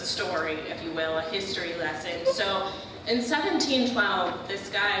a story, if you will, a history lesson. So in 1712, this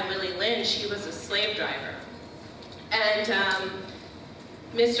guy, Willie Lynch, he was a slave driver. And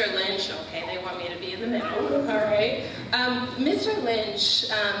Mr. Lynch, okay, they want me to be in the middle, all right. Mr.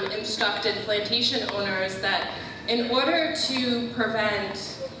 Lynch instructed plantation owners that in order to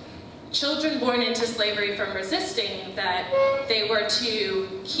prevent children born into slavery from resisting, that they were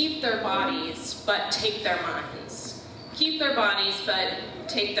to keep their bodies but take their minds. Keep their bodies but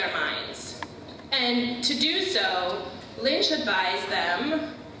take their minds. And to do so, Lynch advised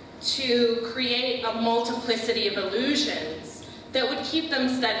them to create a multiplicity of illusions that would keep them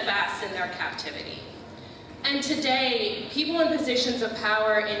steadfast in their captivity. And today, people in positions of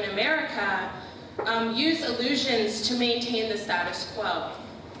power in America use illusions to maintain the status quo.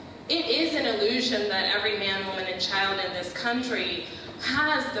 It is an illusion that every man, woman, and child in this country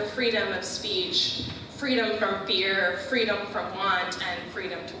has the freedom of speech, freedom from fear, freedom from want, and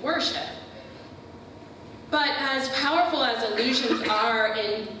freedom to worship. But as powerful as illusions are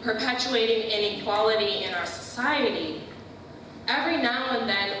in perpetuating inequality in our society, every now and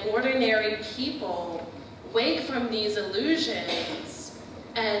then ordinary people wake from these illusions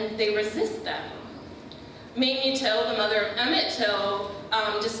and they resist them. Mamie Till, the mother of Emmett Till,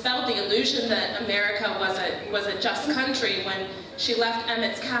 dispelled the illusion that America was a just country when She left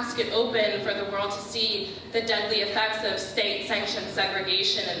Emmett's casket open for the world to see the deadly effects of state-sanctioned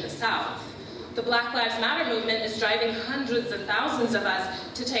segregation in the South. The Black Lives Matter movement is driving hundreds of thousands of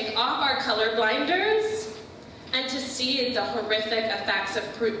us to take off our color blinders and to see the horrific effects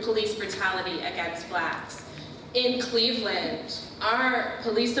of police brutality against blacks. In Cleveland, our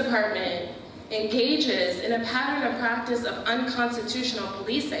police department engages in a pattern of practice of unconstitutional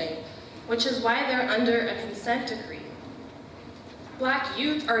policing, which is why they're under a consent decree. Black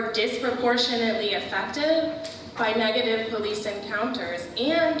youth are disproportionately affected by negative police encounters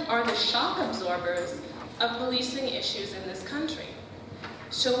and are the shock absorbers of policing issues in this country.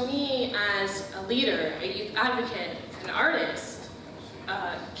 So me as a leader, a youth advocate, an artist,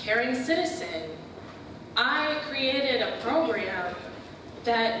 a caring citizen, I created a program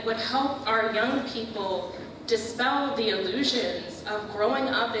that would help our young people dispel the illusions of growing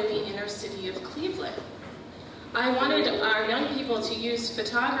up in the inner city of Cleveland. I wanted our young people to use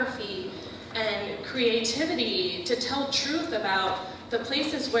photography and creativity to tell truth about the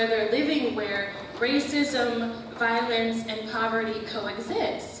places where they're living, where racism, violence, and poverty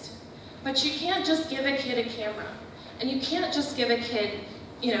coexist. But you can't just give a kid a camera, and you can't just give a kid,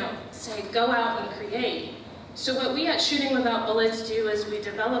 say, go out and create. So what we at Shooting Without Bullets do is we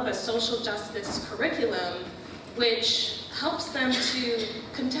develop a social justice curriculum which helps them to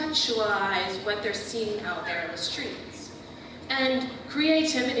contextualize what they're seeing out there in the streets. And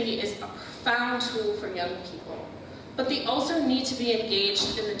creativity is a profound tool for young people, but they also need to be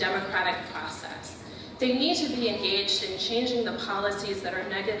engaged in the democratic process. They need to be engaged in changing the policies that are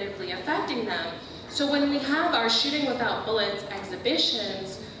negatively affecting them. So when we have our Shooting Without Bullets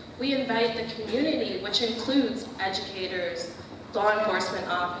exhibitions, we invite the community, which includes educators, law enforcement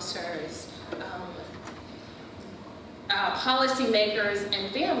officers, policymakers,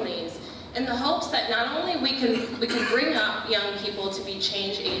 and families, in the hopes that not only we can bring up young people to be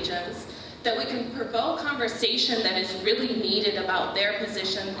change agents, that we can provoke conversation that is really needed about their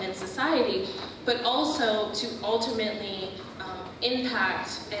position in society, but also to ultimately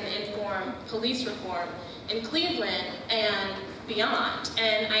impact and inform police reform in Cleveland and beyond.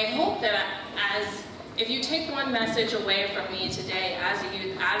 And I hope that if you take one message away from me today as a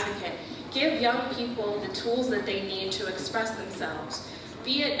youth advocate, give young people the tools that they need to express themselves.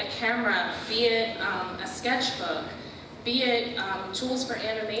 Be it a camera, be it a sketchbook, be it tools for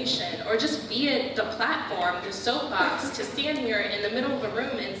animation, or just be it the platform, the soapbox, to stand here in the middle of a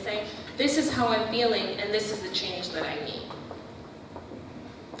room and say, this is how I'm feeling and this is the change that I need.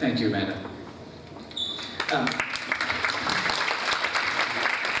 Thank you, Amanda.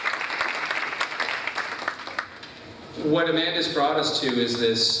 What Amanda's brought us to is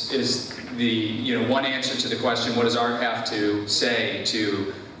the one answer to the question, what does art have to say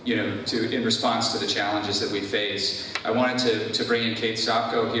to in response to the challenges that we face. I wanted to bring in Kate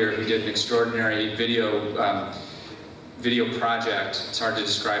Sopko here, who did an extraordinary video project. It's hard to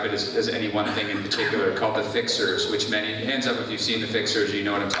describe it as any one thing in particular, called The Fixers, which hands up if you've seen The Fixers, you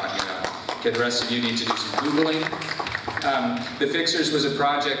know what I'm talking about. Okay, the rest of you need to do some Googling. The Fixers was a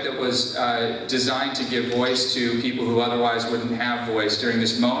project that was designed to give voice to people who otherwise wouldn't have voice during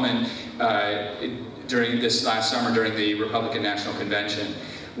this moment, during this last summer, during the Republican National Convention,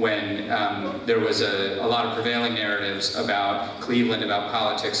 when there was a lot of prevailing narratives about Cleveland, about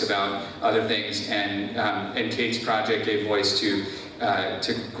politics, about other things, and Kate's project gave voice to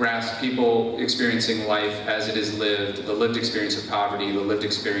grasp people experiencing life as it is lived, the lived experience of poverty, the lived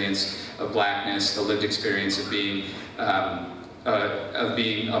experience of blackness, the lived experience of being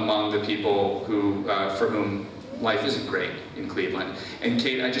among the people who, for whom life isn't great in Cleveland. And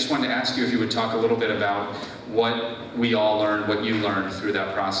Kate, I just wanted to ask you if you would talk a little bit about what we all learned, what you learned through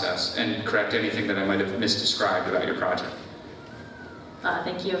that process, and correct anything that I might have misdescribed about your project.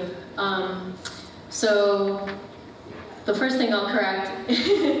 Thank you. So the first thing I'll correct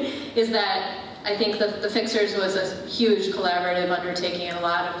is that I think the Fixers was a huge collaborative undertaking, and a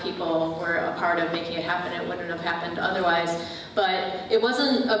lot of people were a part of making it happen. It wouldn't have happened otherwise. But it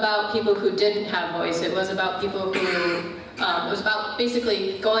wasn't about people who didn't have voice. It was about people who, it was about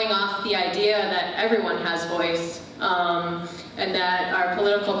basically going off the idea that everyone has voice, and that our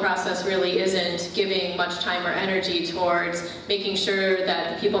political process really isn't giving much time or energy towards making sure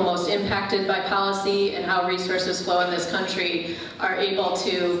that the people most impacted by policy and how resources flow in this country are able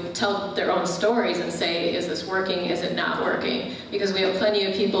to tell their own stories and say, is this working, is it not working? Because we have plenty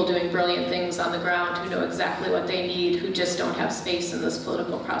of people doing brilliant things on the ground who know exactly what they need, who just don't have space in this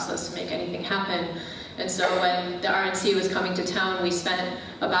political process to make anything happen. And so when the RNC was coming to town, we spent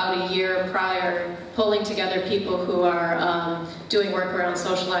about a year prior pulling together people who are doing work around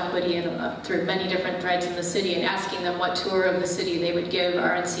social equity and through many different threads in the city, and asking them what tour of the city they would give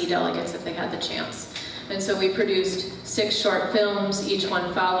RNC delegates if they had the chance. And so we produced 6 short films, each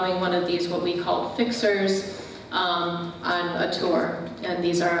one following one of these, what we called fixers, on a tour. And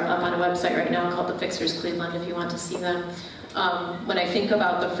these are up on a website right now called The Fixers Cleveland if you want to see them. When I think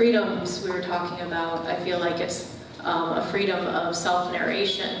about the freedoms we were talking about, I feel like it's a freedom of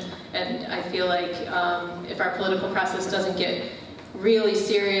self-narration. And I feel like if our political process doesn't get really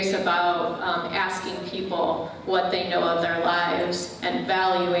serious about asking people what they know of their lives and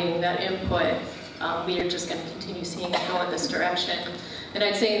valuing that input, we are just going to continue seeing it go in this direction. And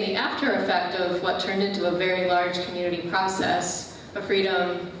I'd say in the after effect of what turned into a very large community process, a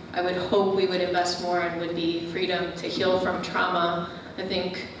freedom I would hope we would invest more in would be freedom to heal from trauma. I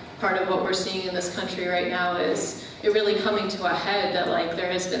think part of what we're seeing in this country right now is it really coming to a head that like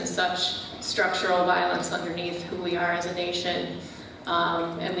there has been such structural violence underneath who we are as a nation,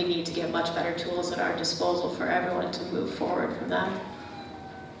 and we need to get much better tools at our disposal for everyone to move forward from them.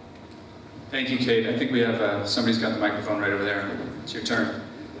 Thank you, Kate. I think we have, somebody's got the microphone right over there. It's your turn.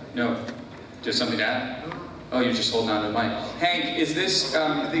 No? Just something to add? Oh, you're just holding on to the mic. Hank, is this,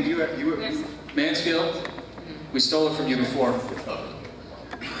 I think you were Mansfield? We stole it from you before.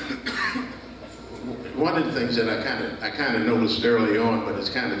 One of the things that I kind of noticed early on, but it's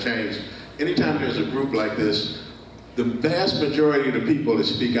kind of changed. Anytime there's a group like this, the vast majority of the people that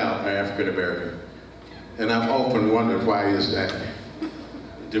speak out are African American. And I've often wondered why is that?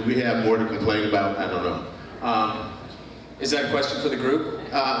 Do we have more to complain about? I don't know. Is that a question for the group?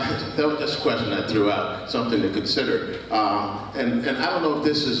 That was just a question I threw out, something to consider. And I don't know if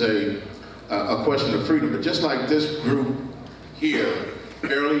this is a question of freedom, but just like this group here,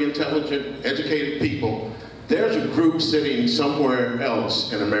 fairly intelligent, educated people, there's a group sitting somewhere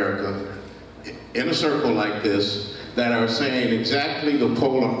else in America, in a circle like this, that are saying exactly the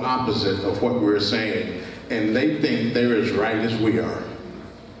polar opposite of what we're saying, and they think they're as right as we are.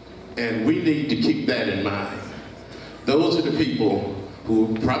 And we need to keep that in mind. Those are the people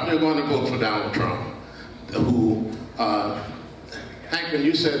who probably are going to vote for Donald Trump, who, Hank, when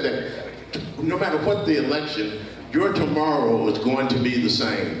you said that no matter what the election, your tomorrow is going to be the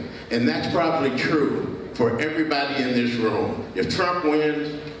same. And that's probably true for everybody in this room. If Trump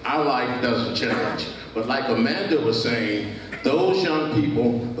wins, our life doesn't change. But like Amanda was saying, those young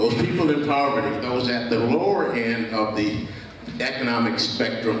people, those people in poverty, those at the lower end of the economic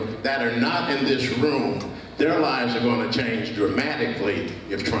spectrum that are not in this room, their lives are going to change dramatically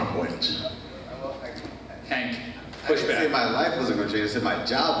if Trump wins. Hank, I didn't say my life wasn't going to change, I said my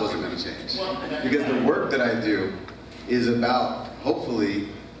job wasn't going to change. Because the work that I do is about, hopefully,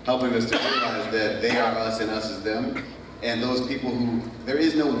 helping us to realize that they are us and us is them. And those people who, there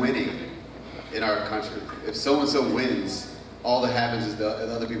is no winning in our country. If so-and-so wins, all that happens is the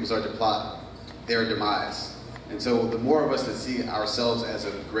other people start to plot their demise. And so the more of us that see ourselves as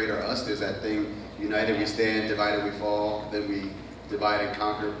a greater us, there's that thing, united we stand, divided we fall, then we divide and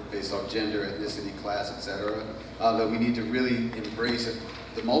conquer based off gender, ethnicity, class, etc. That we need to really embrace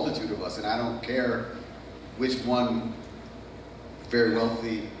the multitude of us. And I don't care which one very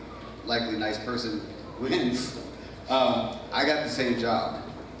wealthy, likely nice person wins. I got the same job.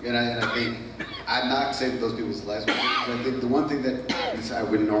 And I think, I'm not saying those people's lives, but I think the one thing that, I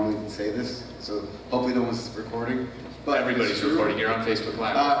wouldn't normally say this, so hopefully no one's recording. But everybody's recording, you're on Facebook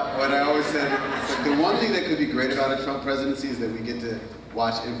Live. What I always said, like, the one thing that could be great about a Trump presidency is that we get to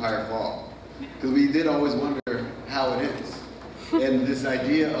watch Empire fall. Because we did always wonder how it ends. And this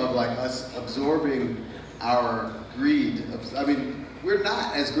idea of like us absorbing our greed, I mean, we're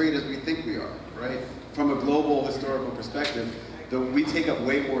not as great as we think we are, right? From a global historical perspective, we take up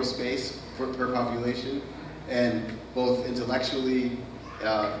way more space per population, and both intellectually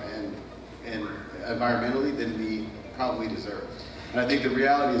and environmentally than we probably deserve. And I think the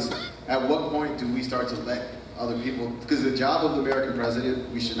reality is, at what point do we start to let other people, because the job of the American president,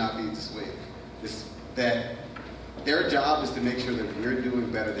 we should not be dissuaded. That their job is to make sure that we're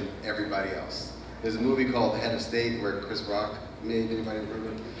doing better than everybody else. There's a movie called The Head of State where Chris Rock, anybody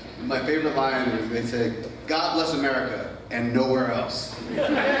remember? My favorite line is they say, "God bless America and nowhere else."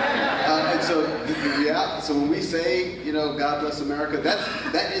 And so so when we say, you know, God bless America,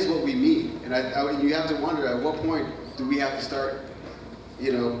 that is what we mean. And you have to wonder, at what point do we have to start,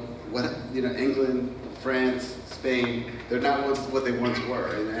 England, France, Spain, they're not what they once were.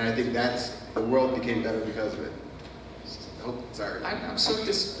 And I think the world became better because of it. Sorry. I'm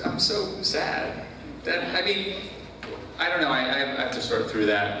so sad. I mean, I don't know, I have to sort through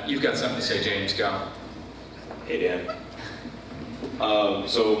that. You've got something to say, James, go. Hey, Dan.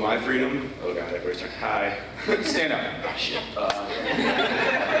 So my freedom, oh God, I raised my hi. Stand up. Oh, shit.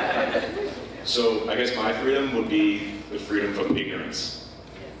 So I guess my freedom would be the freedom from ignorance,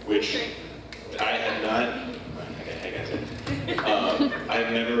 which I have not, I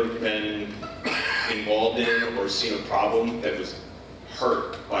have never been involved in or seen a problem that was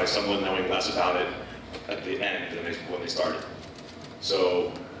hurt by someone knowing less about it at the end than when they started.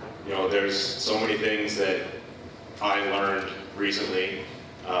 So, you know, there's so many things that I learned recently.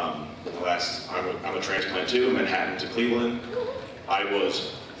 In the last, I'm a transplant too, Manhattan to Cleveland. I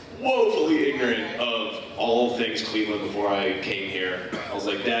was woefully ignorant of all things Cleveland before I came here. I was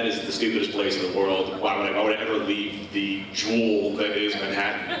like, that is the stupidest place in the world. Why would I ever leave the jewel that is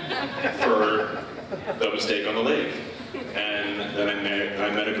Manhattan for the mistake on the lake? And then I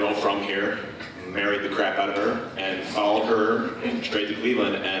met a girl from here, married the crap out of her, and followed her straight to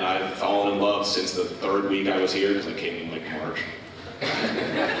Cleveland, and I've fallen in love since the 3rd week I was here, because I came in like March.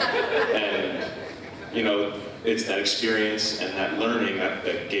 And, you know, it's that experience and that learning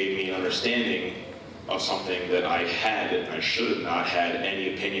that gave me an understanding of something that I had and I should have not had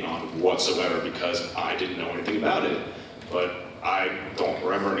any opinion on whatsoever, because I didn't know anything about it. But I don't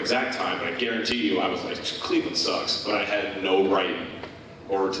remember an exact time, but I guarantee you I was like, Cleveland sucks, but I had no right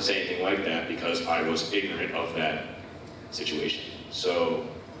or to say anything like that because I was ignorant of that situation. So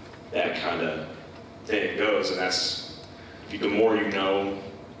that kind of thing goes, and that's, the more you know,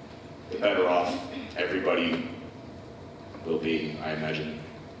 the better off everybody will be, I imagine,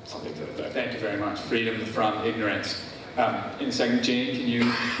 something to that effect. Thank you very much. Freedom from ignorance. In a second, Jane,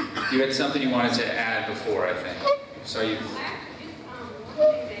 you had something you wanted to add before, I think. So you.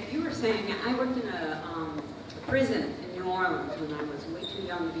 You were saying, I worked in a prison in New Orleans when I was way too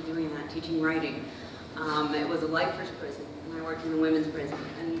young to be doing that, teaching writing. It was a lifers prison, and I worked in the women's prison.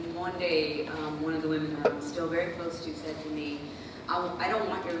 And one day, one of the women that I'm still very close to said to me, I don't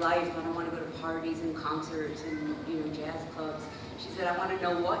want your life, I don't want to go to parties and concerts and jazz clubs. She said, I want to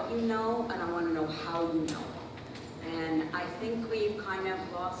know what you know, and I want to know how you know. And I think we've kind of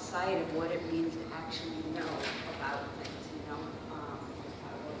lost sight of what it means to actually know about things,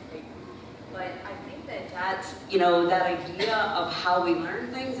 But I think that's, that idea of how we learn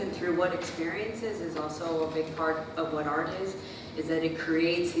things and through what experiences is also a big part of what art is that it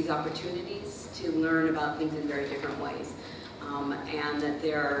creates these opportunities to learn about things in very different ways. And that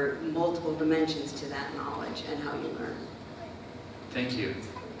there are multiple dimensions to that knowledge and how you learn. Thank you.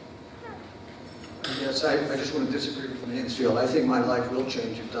 Yes, I just want to disagree with Mansfield. I think my life will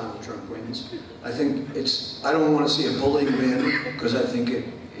change if Donald Trump wins. I think I don't want to see a bully win because I think it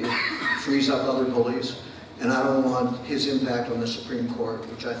frees up other bullies. And I don't want his impact on the Supreme Court,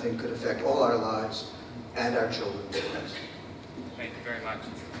 which I think could affect all our lives and our children's lives. Thank you very much.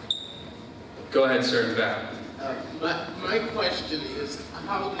 Go ahead, sir, Val. My question is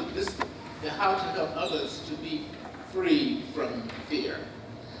how to help others to be free from fear.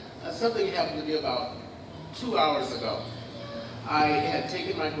 Something happened to me about 2 hours ago. I had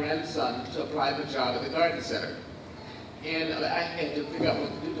taken my grandson to apply for a job at the garden center. And I had to figure out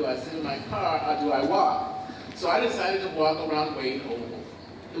what to do. Do I sit in my car or do I walk? So I decided to walk around Wayne Oval.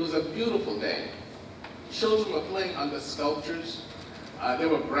 It was a beautiful day. Children were playing on the sculptures. There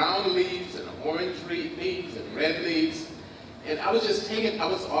were brown leaves and orange leaves and red leaves. And I was just I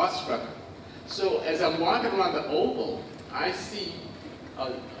was awestruck. So as I'm walking around the oval, I see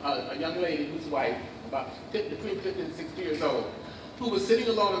a young lady who's white, about between 50 and 60 years old, who was sitting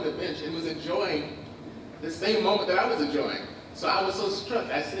alone on the bench and was enjoying the same moment that I was enjoying. So I was so struck,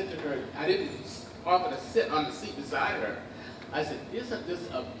 I said to her, I didn't offer to sit on the seat beside her. I said, isn't this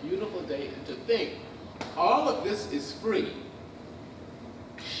a beautiful day? And to think, all of this is free.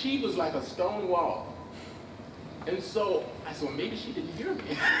 She was like a stone wall. And so I said, well, maybe she didn't hear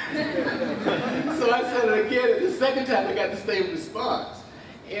me. So I said it again, and the second time I got the same response.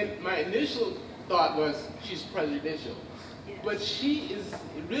 And my initial thought was, she's prejudicial. But she is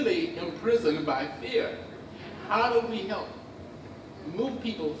really imprisoned by fear. How do we help move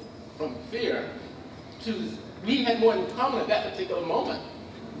people from fear to, we had more in common at that particular moment.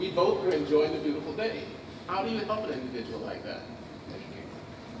 We both were enjoying the beautiful day. How do you help an individual like that?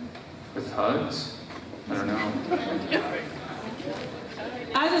 With hugs? I don't know.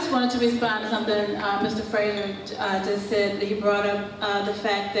 I just wanted to respond to something Mr. Fraser just said. That he brought up the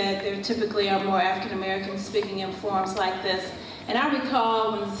fact that there typically are more African Americans speaking in forums like this. And I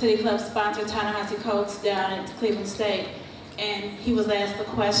recall when the City Club sponsored Ta-Nehisi Coates down at Cleveland State, and he was asked the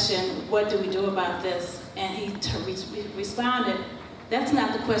question, what do we do about this? And he responded, that's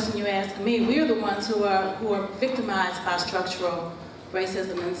not the question you asked me. We're the ones who are victimized by structural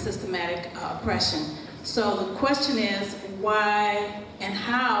racism and systematic oppression. So the question is, why and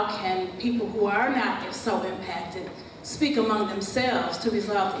how can people who are not so impacted speak among themselves to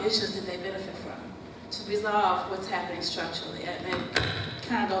resolve the issues that they benefit from, to resolve what's happening structurally? And it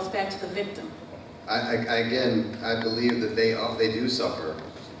kind of goes back to the victim. Again, I believe that they do suffer.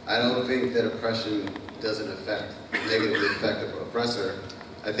 I don't think that oppression doesn't negatively affect the oppressor.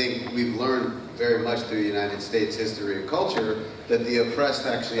 I think we've learned very much through the United States history and culture that the oppressed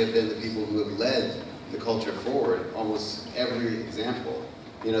actually have been the people who have led the culture forward, almost every example.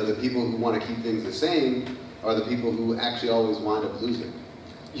 You know, the people who want to keep things the same are the people who actually always wind up losing.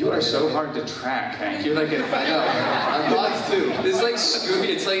 You are so hard to track, Hank. You're like I know. My thoughts too. This is like Scooby.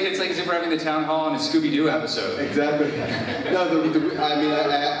 It's like as if we're having the town hall on a Scooby-Doo episode. Exactly. No, I mean,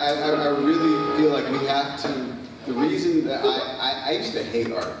 I really feel like we have to. The reason that I used to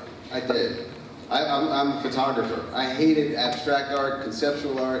hate art. I did. I'm a photographer. I hated abstract art,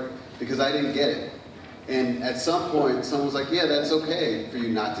 conceptual art, because I didn't get it. And at some point, someone was like, "Yeah, that's okay for you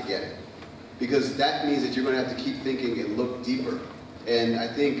not to get it, because that means that you're going to have to keep thinking and look deeper." And I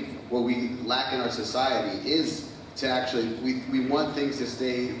think what we lack in our society is to actually, we want things to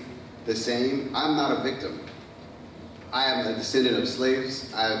stay the same. I'm not a victim. I am a descendant of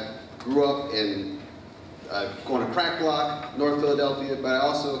slaves. I grew up in going to crack block, North Philadelphia, but I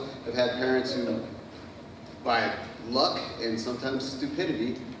also have had parents who, by luck and sometimes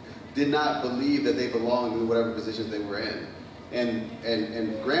stupidity, did not believe that they belonged in whatever positions they were in.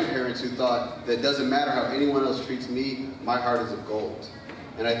 And grandparents who thought that it doesn't matter how anyone else treats me, my heart is of gold.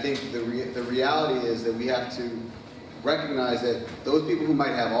 And I think the reality is that we have to recognize that those people who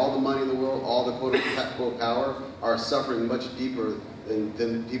might have all the money in the world, all the quote-unquote power, are suffering much deeper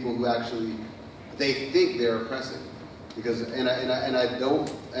than people who actually, they think they're oppressing. Because,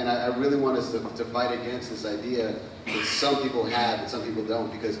 I really want us to fight against this idea that some people have and some people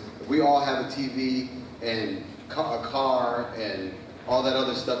don't, because if we all have a TV and a car and all that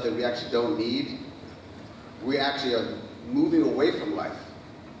other stuff that we actually don't need, we actually are moving away from life.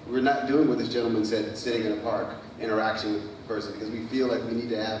 We're not doing what this gentleman said, sitting in a park, interaction with a person, because we feel like we need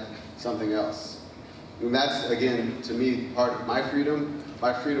to have something else. And that's, again, to me, part of my freedom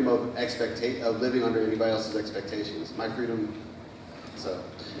of living under anybody else's expectations. My freedom, so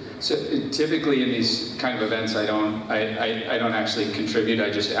typically in these kind of events, I don't actually contribute. I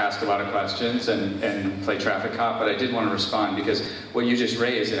just ask a lot of questions and play traffic cop. But I did want to respond because what you just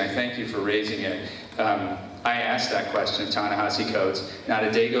raised, and I thank you for raising it. I asked that question of Ta-Nehisi Coates. Not a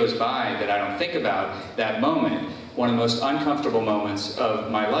day goes by that I don't think about that moment, one of the most uncomfortable moments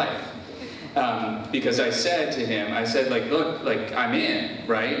of my life. Because I said to him, I said, like, look, like, I'm in,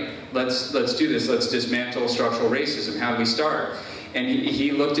 right? Let's do this. Let's dismantle structural racism. How do we start? And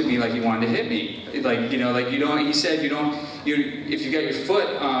he looked at me like he wanted to hit me. Like, you know, like, you don't, he said, if you got your foot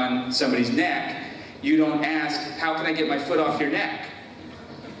on somebody's neck, you don't ask, how can I get my foot off your neck?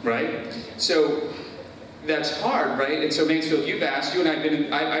 Right? So that's hard, right? And so Mansfield, you've asked, you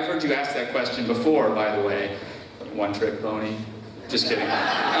and I've heard you ask that question before, by the way. One trick pony. Just kidding.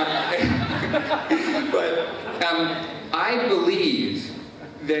 But I believe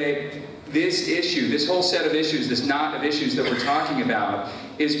that this issue, this whole set of issues, this knot of issues that we're talking about,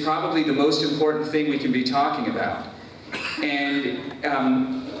 is probably the most important thing we can be talking about. And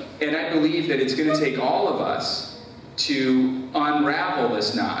I believe that it's going to take all of us to unravel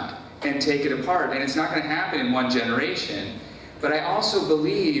this knot and take it apart. And it's not going to happen in one generation. But I also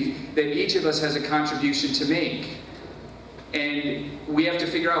believe that each of us has a contribution to make. And we have to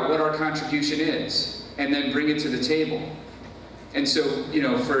figure out what our contribution is, and then bring it to the table. And so, you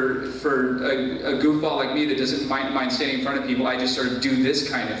know, for a goofball like me that doesn't mind standing in front of people, I just sort of do this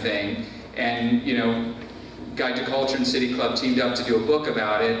kind of thing. And, you know, Guide to Culture and City Club teamed up to do a book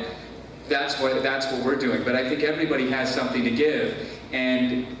about it. That's what we're doing. But I think everybody has something to give.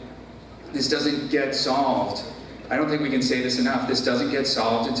 And this doesn't get solved. I don't think we can say this enough. This doesn't get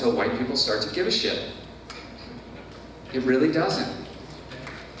solved until white people start to give a shit. It really doesn't.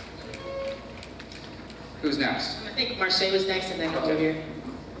 Who's next? I think Marche was next, and then over here.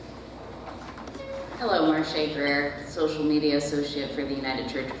 Hello, Marche Greer, social media associate for the United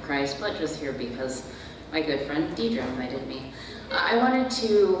Church of Christ, but just here because my good friend Deidre invited me. I wanted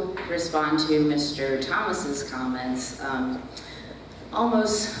to respond to Mr. Thomas's comments,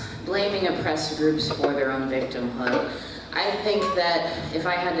 almost blaming oppressed groups for their own victimhood. I think that if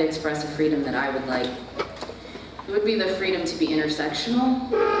I had to express a freedom that I would like, it would be the freedom to be intersectional.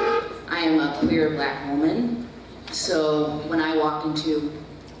 I am a queer black woman, so when I walk into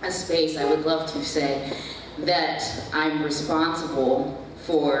a space, I would love to say that I'm responsible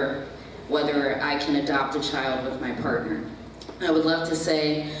for whether I can adopt a child with my partner. I would love to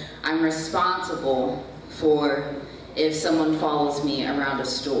say I'm responsible for if someone follows me around a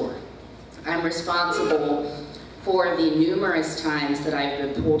store. I'm responsible for the numerous times that I've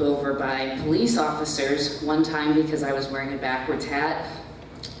been pulled over by police officers, one time because I was wearing a backwards hat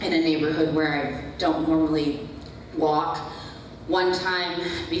in a neighborhood where I don't normally walk, one time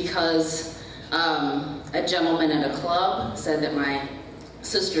because a gentleman at a club said that my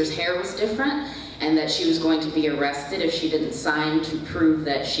sister's hair was different and that she was going to be arrested if she didn't sign to prove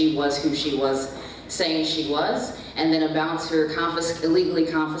that she was who she was saying she was, and then a bouncer illegally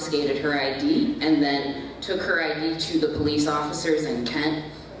confiscated her ID and then took her ID to the police officers in Kent,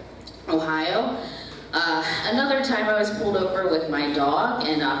 Ohio. Another time I was pulled over with my dog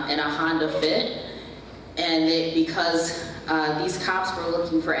in a Honda Fit, and because these cops were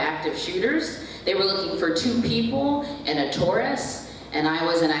looking for active shooters, they were looking for 2 people and a Taurus, and I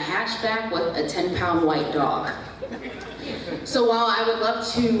was in a hatchback with a 10-pound white dog. So while I would love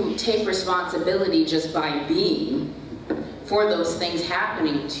to take responsibility just by being for those things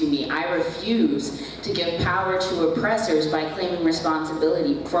happening to me, I refuse to give power to oppressors by claiming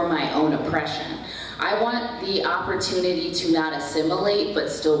responsibility for my own oppression. I want the opportunity to not assimilate, but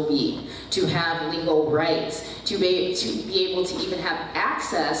still be, to have legal rights, to be able to even have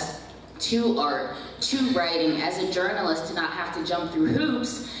access to art, to writing, as a journalist, to not have to jump through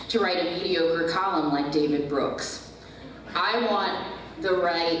hoops to write a mediocre column like David Brooks. I want the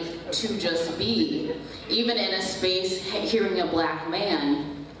right to just be, even in a space hearing a black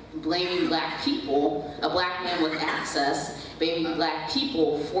man blaming black people, a black man with access, blaming black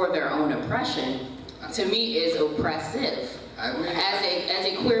people for their own oppression, to me is oppressive. As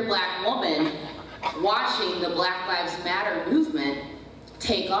a queer black woman, watching the Black Lives Matter movement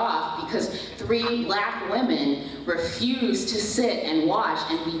take off because 3 black women refused to sit and watch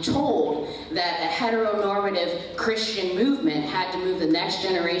and be told that a heteronormative Christian movement had to move the next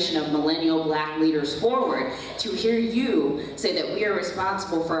generation of millennial black leaders forward. To hear you say that we are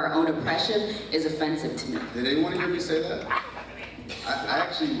responsible for our own oppression is offensive to me. Did anyone hear me say that?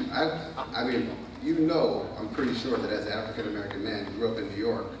 I mean, you know, I'm pretty sure that as an African-American man who grew up in New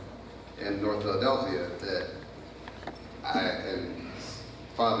York and North Philadelphia, that and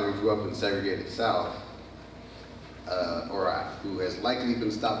father who grew up in segregated South, who has likely been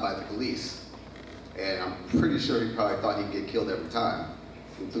stopped by the police, and I'm pretty sure he probably thought he'd get killed every time,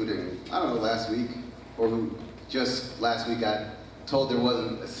 including, I don't know, last week, or who just last week got told there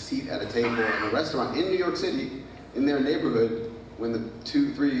wasn't a seat at a table in a restaurant in New York City, in their neighborhood, when the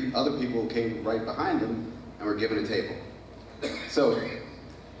 2-3 other people came right behind him and were given a table. So,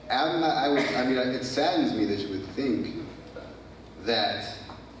 I mean, it saddens me that you would think that,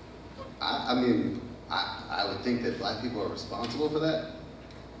 I would think that black people are responsible for that.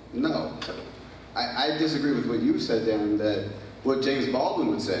 No. I disagree with what you said, Dan, that what James Baldwin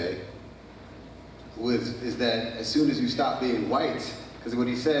would say is that as soon as you stop being white, because what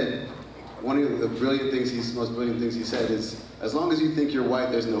he said, one of the most brilliant things he said is, as long as you think you're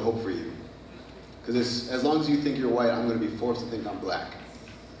white, there's no hope for you. Because as long as you think you're white, I'm going to be forced to think I'm black.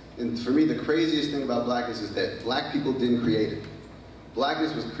 And for me, the craziest thing about blackness is that black people didn't create it.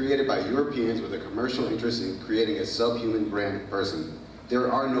 Blackness was created by Europeans with a commercial interest in creating a subhuman brand person.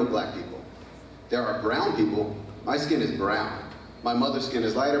 There are no black people. There are brown people. My skin is brown. My mother's skin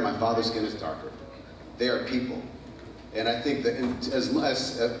is lighter, my father's skin is darker. They are people. And I think that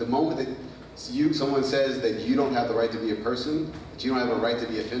at the moment that someone says that you don't have the right to be a person, that you don't have a right to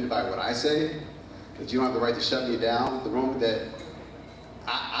be offended by what I say, that you don't have the right to shut me down, the moment that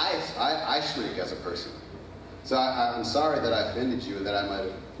I shrink as a person. So I'm sorry that I offended you and that I might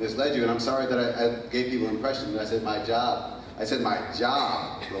have misled you, and I'm sorry that I gave people an impression that I said my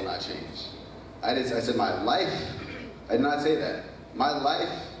job will not change. I said my life, I did not say that. My life,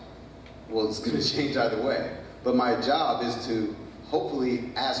 well, it's going to change either way. But my job is to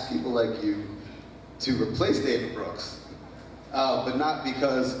hopefully ask people like you to replace David Brooks. But not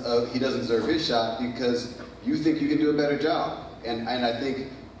because he doesn't deserve his shot, because you think you can do a better job. And I think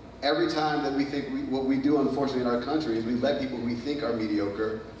every time that we think what we do, unfortunately, in our country is we let people we think are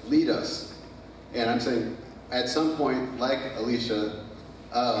mediocre lead us. And I'm saying, at some point, like Alicia,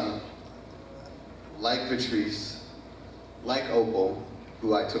 like Patrice, like Opal,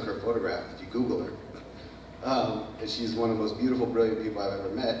 who I took her photograph, if you Google her, and she's one of the most beautiful, brilliant people I've ever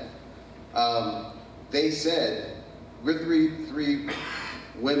met. They said, we're three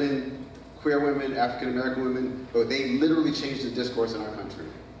women, queer women, African-American women, but they literally changed the discourse in our country.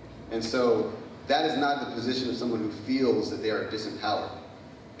 And so that is not the position of someone who feels that they are disempowered.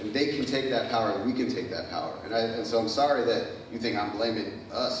 And they can take that power, and we can take that power. And so I'm sorry that you think I'm blaming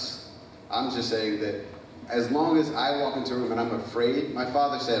us. I'm just saying that as long as I walk into a room and I'm afraid, my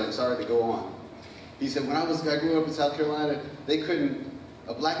father said, I'm sorry to go on, He said, I grew up in South Carolina,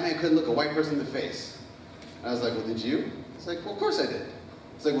 a black man couldn't look a white person in the face. And I was like, well, did you? It's like, well, of course I did.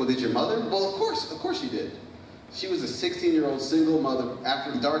 It's like, well, did your mother? Well, of course you did. She was a 16-year-old single mother,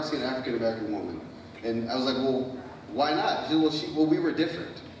 dark-skinned African-American woman. And I was like, well, why not? She said, well, we were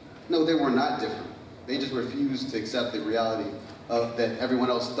different. No, they were not different. They just refused to accept the reality that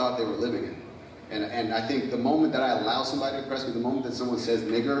everyone else thought they were living in. And I think the moment that I allow somebody to oppress me, the moment that someone says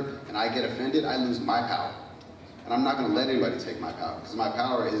nigger and I get offended, I lose my power. And I'm not going to let anybody take my power, because my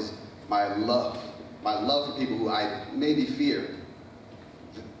power is my love for people who I maybe fear,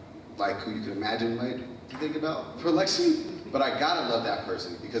 like who you can imagine might think about for election, but I gotta love that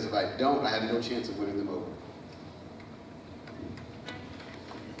person, because if I don't, I have no chance of winning them over.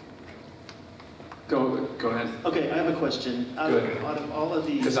 Go ahead. Okay, I have a question. Out of all of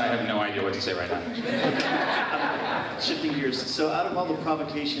the... Because I have no idea what to say right now. Shifting gears. So out of all the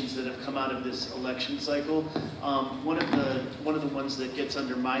provocations that have come out of this election cycle, one of the ones that gets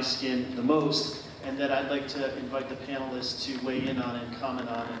under my skin the most, and that I'd like to invite the panelists to weigh in on and comment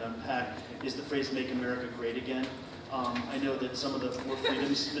on and unpack, is the phrase "Make America Great Again." I know that some of the Four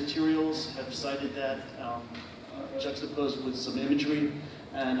Freedoms materials have cited that, juxtaposed with some imagery,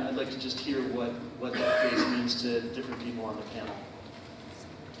 and I'd like to just hear what that phrase means to different people on the panel.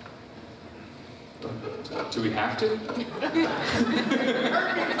 Do we have to?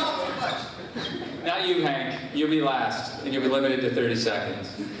 Not you, Hank. You'll be last, and you'll be limited to 30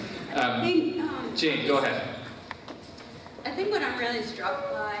 seconds. Jane, go ahead. I think what I'm really struck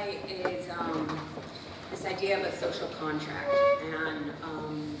by is this idea of a social contract, and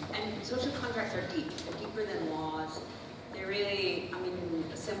social contracts are deep. They're deeper than laws. They're really,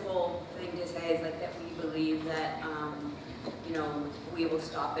 a simple thing to say is like that we believe that, we will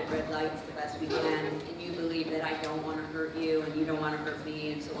stop at red lights the best we can, and you believe that I don't want to hurt you, and you don't want to hurt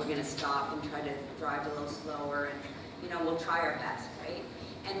me, and so we're going to stop and try to drive a little slower, and, we'll try our best, right?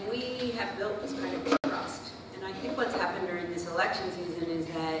 And we have built this kind of trust. And I think what's happened during this election season is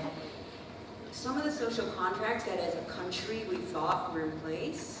that some of the social contracts that as a country we thought were in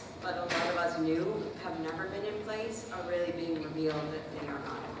place, but a lot of us knew have never been in place, are really being revealed that they are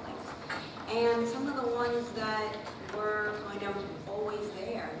not in place. And some of the ones that were kind of always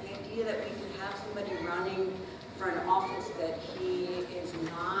there, the idea that we could have somebody running for an office that he is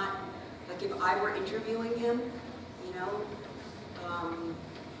not, like if I were interviewing him,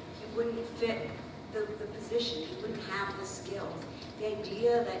 he wouldn't fit the position, he wouldn't have the skills. The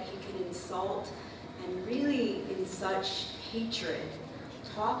idea that he could insult and really in such hatred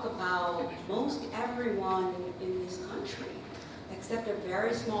talk about most everyone in this country, except a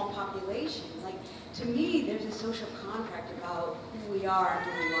very small population. Like, to me, there's a social contract about who we are and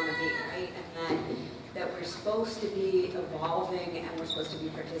who we want to be, right? And that we're supposed to be evolving and we're supposed to be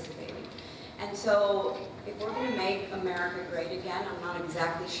participating. And so, if we're going to make America great again, I'm not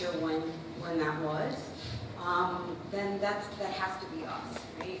exactly sure when that was, then that has to be us,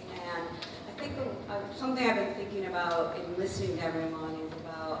 right? And I think something I've been thinking about in listening to everyone is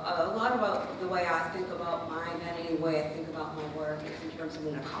a lot about the way I think about my identity, the way I think about my work is in terms of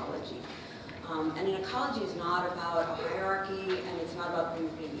an ecology. And an ecology is not about a hierarchy, and it's not about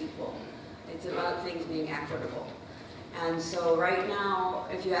things being equal. It's about things being equitable. And so right now,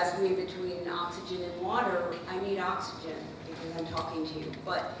 if you ask me between oxygen and water, I need oxygen because I'm talking to you.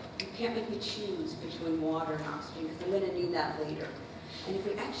 But you can't make me choose between water and oxygen because I'm going to need that later. And if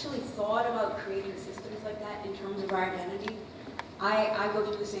we actually thought about creating systems like that in terms of our identity, I go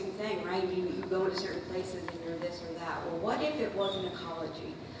through the same thing, right? You go to certain places and you're this or that. Well, what if it was an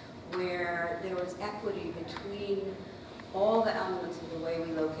ecology where there was equity between all the elements of the way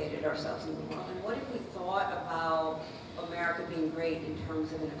we located ourselves in the world? And what if we thought about America being great in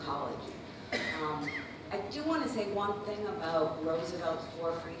terms of an ecology? I do want to say one thing about Roosevelt's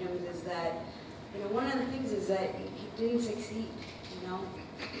Four Freedoms is that, one of the things is that he didn't succeed,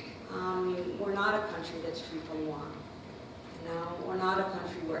 we're not a country that's free from war. We're not a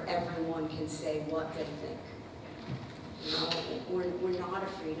country where everyone can say what they think. We're not a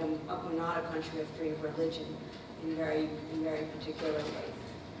freedom, we're not a country of free religion in very particular ways.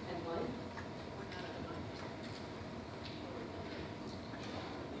 And what?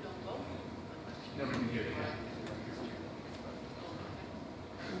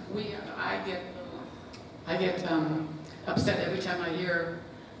 I get upset every time I hear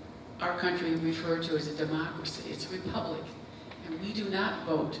our country referred to as a democracy. It's a republic, and we do not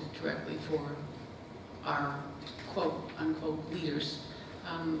vote directly for our quote unquote leaders.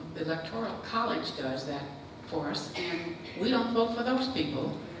 The Electoral College does that for us, and we don't vote for those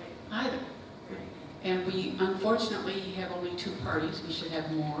people either. And we unfortunately have only two parties. We should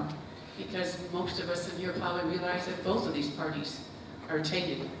have more. because most of us in here probably realize that both of these parties are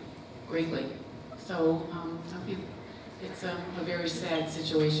tainted greatly. So I think it's a very sad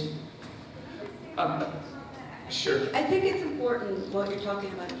situation. Sure. I think it's important what you're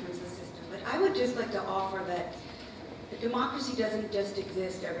talking about in terms of the system, but I would just like to offer that democracy doesn't just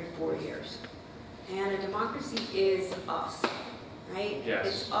exist every 4 years. And a democracy is us, right? Yes.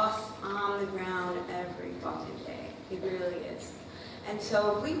 It's us on the ground every fucking day. It really is. And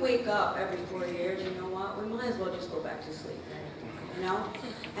so if we wake up every 4 years, you know what? We might as well just go back to sleep, you know?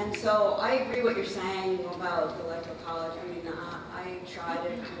 And so I agree what you're saying about the electoral college. I mean, I try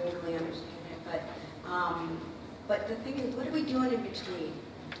to totally understand it, but the thing is, what are we doing in between?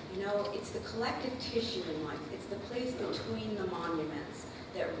 You know, it's the collective tissue in life. It's the place between the monuments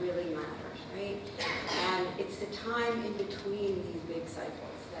that really matters, right? And it's the time in between these big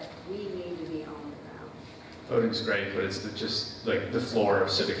cycles that we need to be on the ground. Voting's great, but it's just like the floor of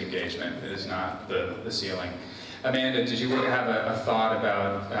civic engagement. It is not the ceiling. Amanda, did you have a thought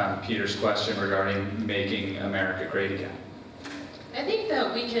about Peter's question regarding making America great again? I think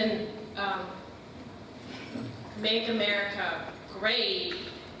that we can make America great.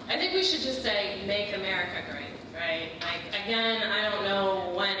 I think we should just say, make America great, right? Like, again, I don't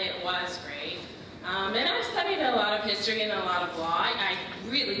know when it was great. And I've studied a lot of history and a lot of law. I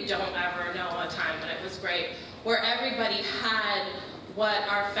really don't ever know a time when it was great, where everybody had what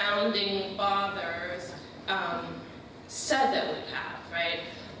our founding fathers said that we'd have, right?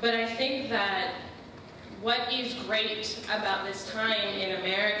 But I think that what is great about this time in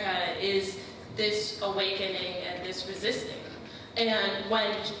America is this awakening and this resisting. And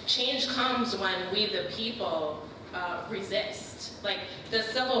when change comes, when we the people resist. Like, the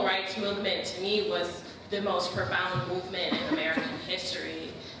civil rights movement to me was the most profound movement in American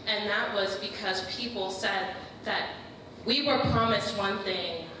history. And that was because people said that we were promised one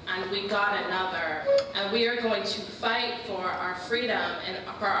thing and we got another, and we are going to fight for our freedom and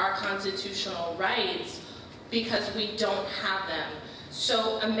for our constitutional rights because we don't have them.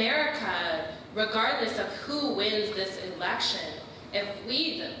 So America, regardless of who wins this election, if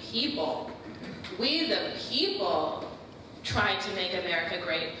we the people try to make America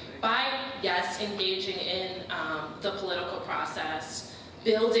great by, yes, engaging in the political process,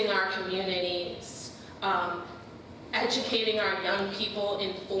 building our communities, educating our young people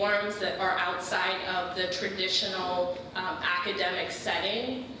in forms that are outside of the traditional academic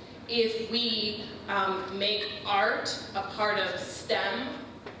setting, if we make art a part of STEM,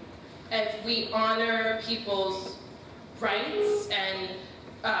 if we honor people's rights and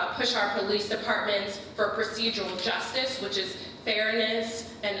push our police departments for procedural justice, which is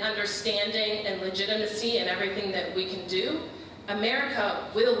fairness and understanding and legitimacy and everything that we can do, America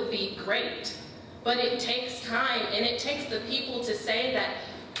will be great. But it takes time, and it takes the people to say that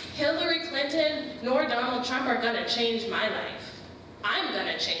Hillary Clinton nor Donald Trump are gonna change my life. I'm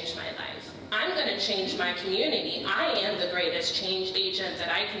gonna change my life. I'm gonna change my community. I am the greatest change agent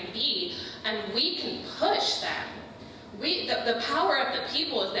that I can be, and we can push them. The power of the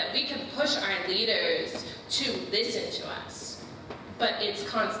people is that we can push our leaders to listen to us, but it's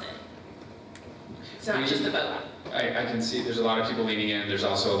constant. It's not just about. I can see there's a lot of people leaning in. There's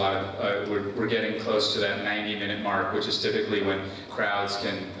also a lot of, we're getting close to that 90-minute mark, which is typically when crowds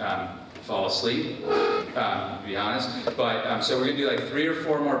can fall asleep, to be honest. But so we're gonna do like 3 or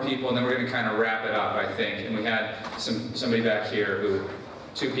 4 more people, and then we're gonna kind of wrap it up, I think. And we had somebody back here,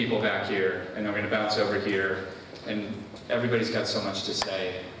 2 people back here, and then we're gonna bounce over here. And everybody's got so much to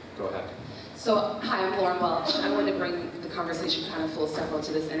say. Go ahead. So, hi, I'm Lauren Welch. I wanted to bring the conversation kind of full circle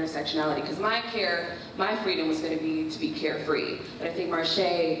to this intersectionality, because my freedom was going to be carefree. But I think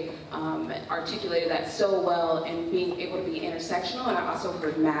Marche articulated that so well in being able to be intersectional, and I also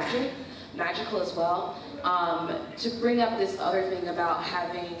heard magical as well. To bring up this other thing about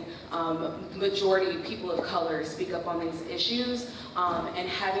having majority people of color speak up on these issues, and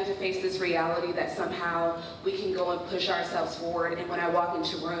having to face this reality that somehow we can go and push ourselves forward, and when I walk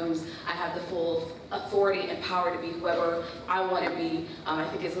into rooms, I have the full authority and power to be whoever I want to be, I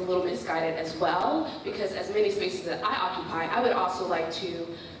think is a little misguided as well, because as many spaces that I occupy, I would also like to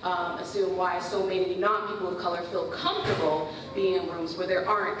assume why so many non-people of color feel comfortable being in rooms where there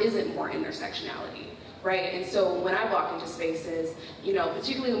isn't more intersectionality. Right, and so when I walk into spaces, you know,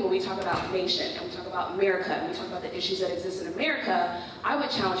 particularly when we talk about nation and we talk about America and we talk about the issues that exist in America, I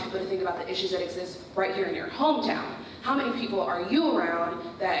would challenge people to think about the issues that exist right here in your hometown. How many people are you around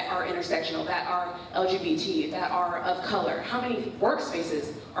that are intersectional, that are LGBT, that are of color? How many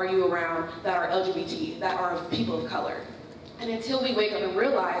workspaces are you around that are LGBT, that are of people of color? And until we wake up and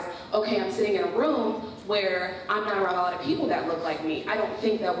realize, okay, I'm sitting in a room where I'm not around a lot of people that look like me, I don't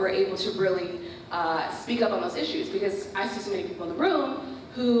think that we're able to really speak up on those issues, because I see so many people in the room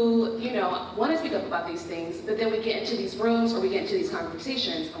who, you know, want to speak up about these things, but then we get into these rooms or we get into these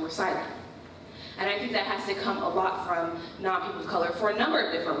conversations and we're silent. And I think that has to come a lot from non-people of color for a number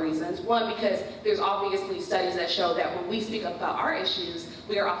of different reasons. One, because there's obviously studies that show that when we speak up about our issues,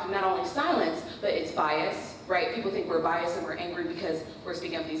 we are often not only silenced, but it's bias, right? People think we're biased and we're angry because we're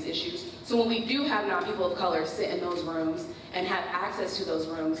speaking up these issues. So when we do have non-people of color sit in those rooms and have access to those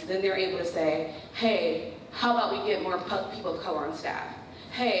rooms, then they're able to say, hey, how about we get more people of color on staff?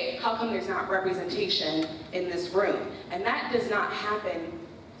 Hey, how come there's not representation in this room? And that does not happen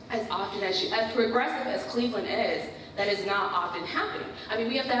as often as progressive as Cleveland is, that is not often happening. I mean,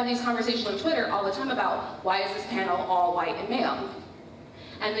 we have to have these conversations on Twitter all the time about why is this panel all white and male?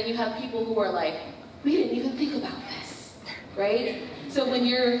 And then you have people who are like, we didn't even think about this, right? So when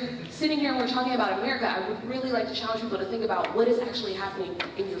you're sitting here and we're talking about America, I would really like to challenge people to think about what is actually happening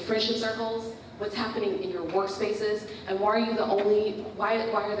in your friendship circles, what's happening in your workspaces, and why are you the only, why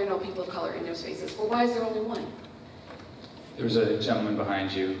are there no people of color in those spaces? Or why is there only one? There's a gentleman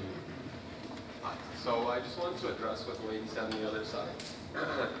behind you. So I just wanted to address what the lady said on the other side.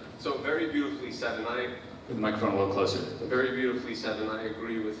 So very beautifully said, and I... Put the microphone a little closer. Very beautifully said, and I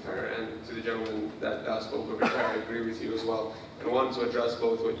agree with her, and to the gentleman that spoke over here, I agree with you as well. And I wanted to address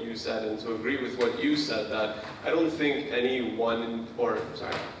both what you said and to agree with what you said, that I don't think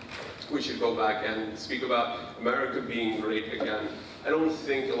we should go back and speak about America being great again. I don't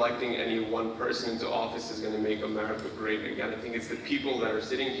think electing any one person into office is going to make America great again. I think it's the people that are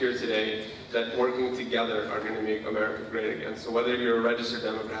sitting here today that working together are going to make America great again. So whether you're a registered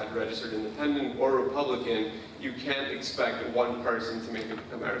Democrat, registered Independent, or Republican, you can't expect one person to make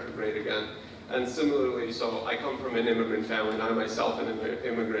America great again. And similarly, so I come from an immigrant family, and I myself am an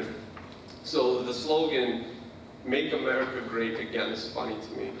immigrant. So the slogan, "Make America Great Again," is funny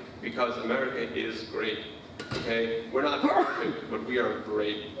to me, because America is great. Okay, we're not perfect, but we are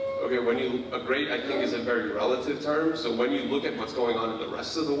great. Okay, great I think is a very relative term. So when you look at what's going on in the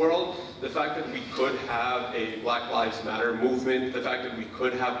rest of the world, the fact that we could have a Black Lives Matter movement, the fact that we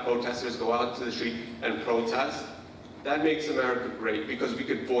could have protesters go out to the street and protest, that makes America great because we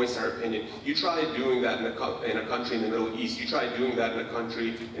could voice our opinion. You try doing that in a country in the Middle East. You try doing that in a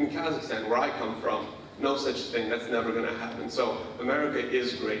country in Kazakhstan, where I come from. No such thing. That's never going to happen. So America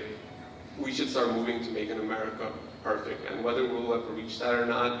is great. We should start moving to making America perfect. And whether we'll ever reach that or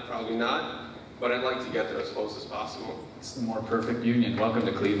not, probably not. But I'd like to get there as close as possible. It's the more perfect union. Welcome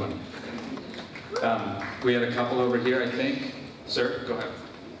to Cleveland. We had a couple over here, I think. Sir, go ahead.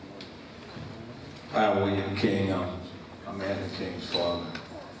 Hi, I'm William King. I'm Amanda King's father.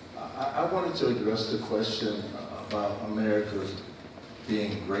 I wanted to address the question about America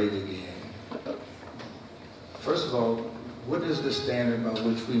being great again. First of all, what is the standard by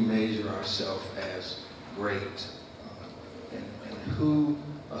which we measure ourselves as great? And who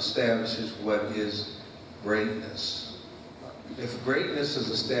establishes what is greatness? If greatness is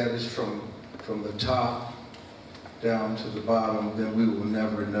established from the top down to the bottom, then we will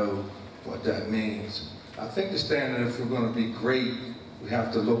never know what that means. I think the standard, if we're going to be great, we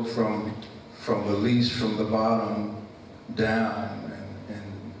have to look from the least, from the bottom down,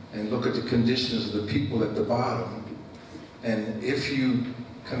 and look at the conditions of the people at the bottom. And if you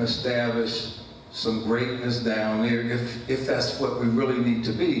can establish some greatness down there, if that's what we really need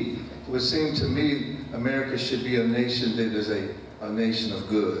to be, it would seem to me America should be a nation that is a nation of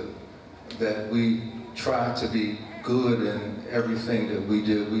good, that we try to be good in everything that we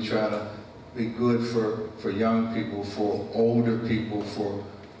do. We try to be good for young people, for older people, for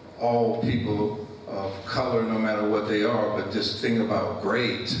all people of color, no matter what they are. But this thing about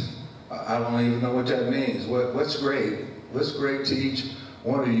great, I don't even know what that means. What's great? What's great to each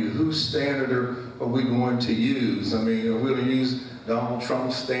one of you? Whose standard are we going to use? I mean, are we going to use Donald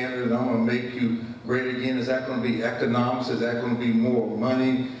Trump's standard? I'm going to make you great again. Is that going to be economics? Is that going to be more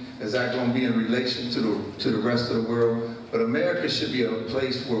money? Is that going to be in relation to the rest of the world? But America should be a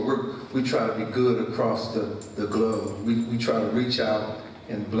place where we try to be good across the globe. We try to reach out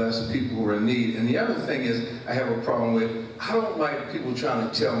and bless people who are in need. And the other thing is, I have a problem with, I don't like people trying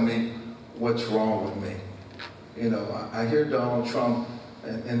to tell me what's wrong with me. You know, I hear Donald Trump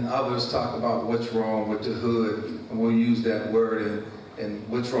and others talk about what's wrong with the hood, and we'll use that word, and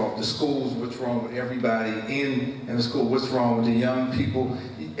what's wrong with the schools, what's wrong with everybody in the school, what's wrong with the young people.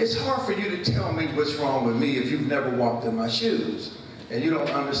 It's hard for you to tell me what's wrong with me if you've never walked in my shoes and you don't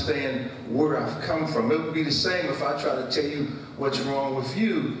understand where I've come from. It would be the same if I try to tell you what's wrong with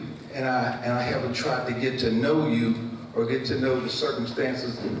you and I haven't tried to get to know you or get to know the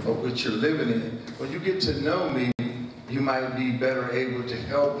circumstances of which you're living in. When you get to know me, you might be better able to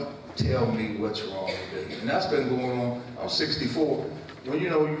help tell me what's wrong with me. And that's been going on. I'm 64. When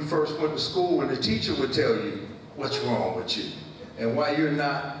you first went to school and the teacher would tell you what's wrong with you and why you're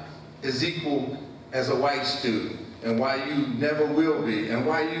not as equal as a white student and why you never will be and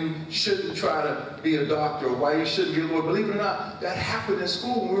why you shouldn't try to be a doctor or why you shouldn't be a lawyer. Believe it or not, that happened in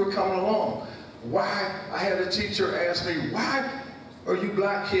school when we were coming along. Why, I had a teacher ask me, why are you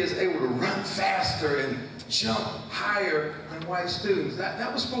black kids able to run faster and jump higher than white students?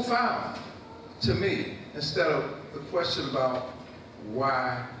 That was profound to me, instead of the question about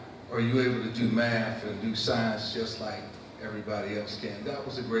why are you able to do math and do science just like everybody else can. That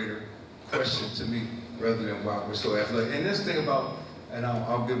was a greater question to me rather than why we're so athletic. And this thing about, and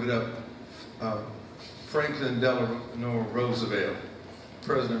I'll give it up, Franklin Delano Roosevelt,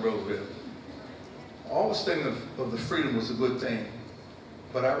 President Roosevelt. All this thing of the freedom was a good thing,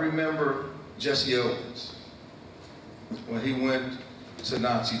 but I remember Jesse Owens when he went to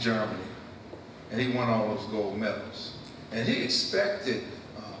Nazi Germany and he won all those gold medals. And he expected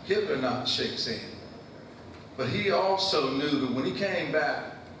Hitler not to shake his hand. But he also knew that when he came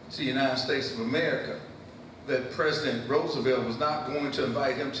back to the United States of America, that President Roosevelt was not going to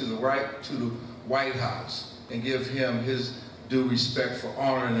invite him to the White House and give him his due respect for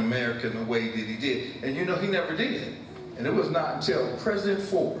honoring America in the way that he did. And he never did. And it was not until President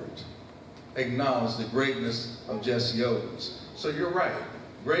Ford acknowledged the greatness of Jesse Owens. So you're right.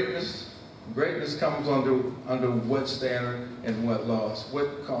 Greatness comes under what standard and what laws?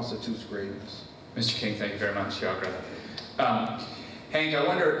 What constitutes greatness? Mr. King, thank you very much. Hank, I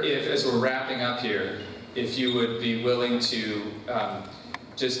wonder if, as we're wrapping up here, if you would be willing to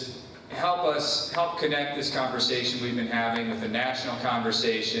just help connect this conversation we've been having with the national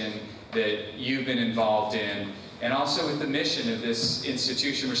conversation that you've been involved in, and also with the mission of this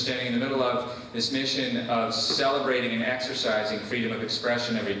institution we're standing in the middle of, this mission of celebrating and exercising freedom of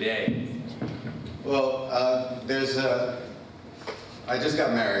expression every day. Well, I just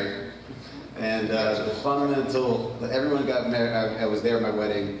got married, and the fundamental, everyone got married, I was there at my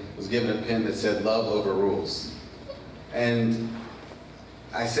wedding, was given a pin that said love over rules. And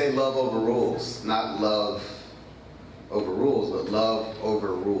I say love over rules, not love over rules, but love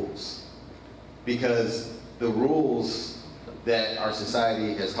over rules. Because the rules that our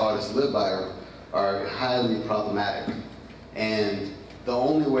society has taught us to live by are highly problematic. And the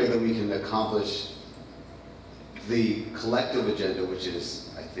only way that we can accomplish the collective agenda, which is,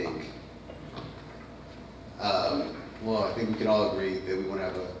 I think we can all agree that we want to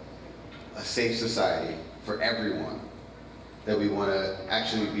have a safe society for everyone, that we want to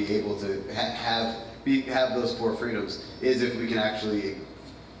actually be able to have those 4 freedoms, is if we can actually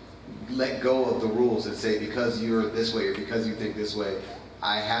let go of the rules that say because you're this way or because you think this way,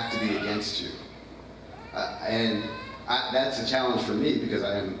 I have to be against you. That's a challenge for me because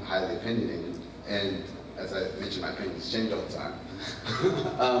I am highly opinionated, and as I mentioned, my opinions change all the time.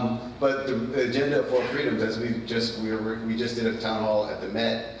 But the agenda of 4 freedoms, as we just did a town hall at the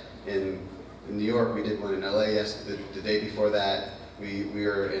Met in New York, we did one in LA the day before that. We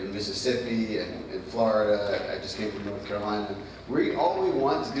were in Mississippi and in Florida. I just came from North Carolina. All we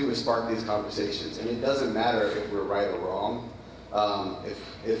want to do is spark these conversations, and it doesn't matter if we're right or wrong,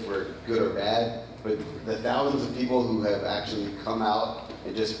 if we're good or bad, but the thousands of people who have actually come out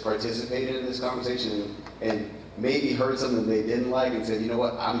and just participated in this conversation and maybe heard something they didn't like and said, you know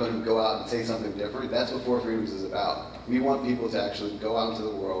what, I'm going to go out and say something different. That's what 4 Freedoms is about. We want people to actually go out into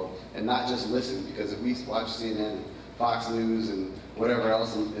the world and not just listen, because if we watch CNN and Fox News and whatever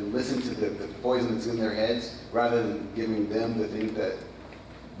else and listen to the poison that's in their heads, rather than giving them the thing that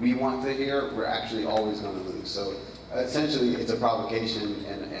we want to hear, we're actually always going to lose. So essentially, it's a provocation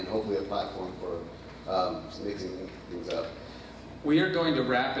and hopefully a platform for mixing things up. We are going to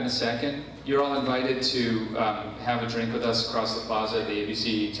wrap in a second. You're all invited to have a drink with us across the plaza at the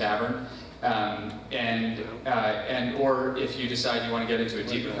ABC Tavern. Or if you decide you want to get into a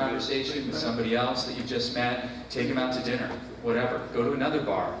deeper conversation with somebody else that you just met, take them out to dinner, whatever. Go to another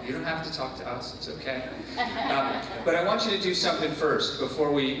bar. You don't have to talk to us, it's okay. But I want you to do something first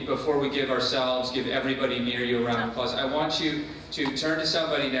before we give everybody near you a round of applause. I want you to turn to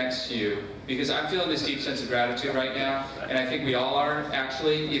somebody next to you, because I'm feeling this deep sense of gratitude right now, and I think we all are,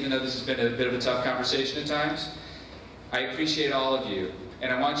 actually, even though this has been a bit of a tough conversation at times. I appreciate all of you.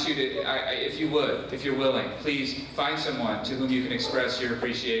 And I want you to, if you're willing, please find someone to whom you can express your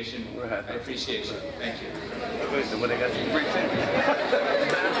appreciation. I appreciate you. Thank you.